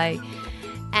below.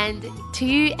 And to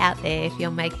you out there, if you're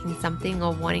making something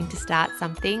or wanting to start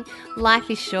something, life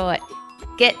is short.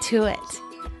 Get to it.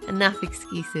 Enough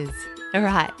excuses. All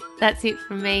right, that's it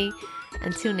from me.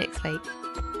 Until next week.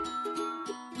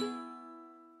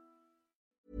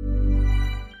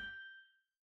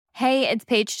 Hey, it's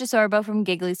Paige DeSorbo from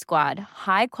Giggly Squad.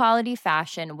 High quality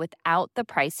fashion without the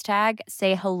price tag.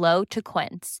 Say hello to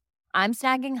Quince. I'm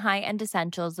snagging high-end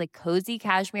essentials like cozy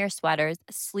cashmere sweaters,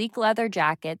 sleek leather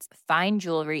jackets, fine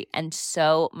jewelry, and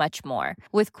so much more.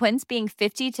 With Quince being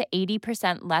 50 to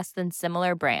 80% less than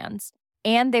similar brands.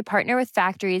 And they partner with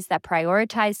factories that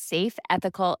prioritize safe,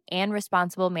 ethical, and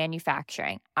responsible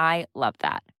manufacturing. I love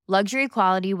that. Luxury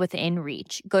quality within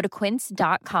reach. Go to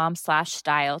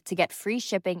quince.com/style to get free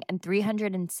shipping and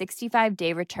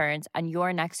 365-day returns on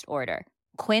your next order.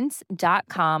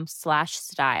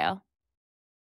 Quince.com/style.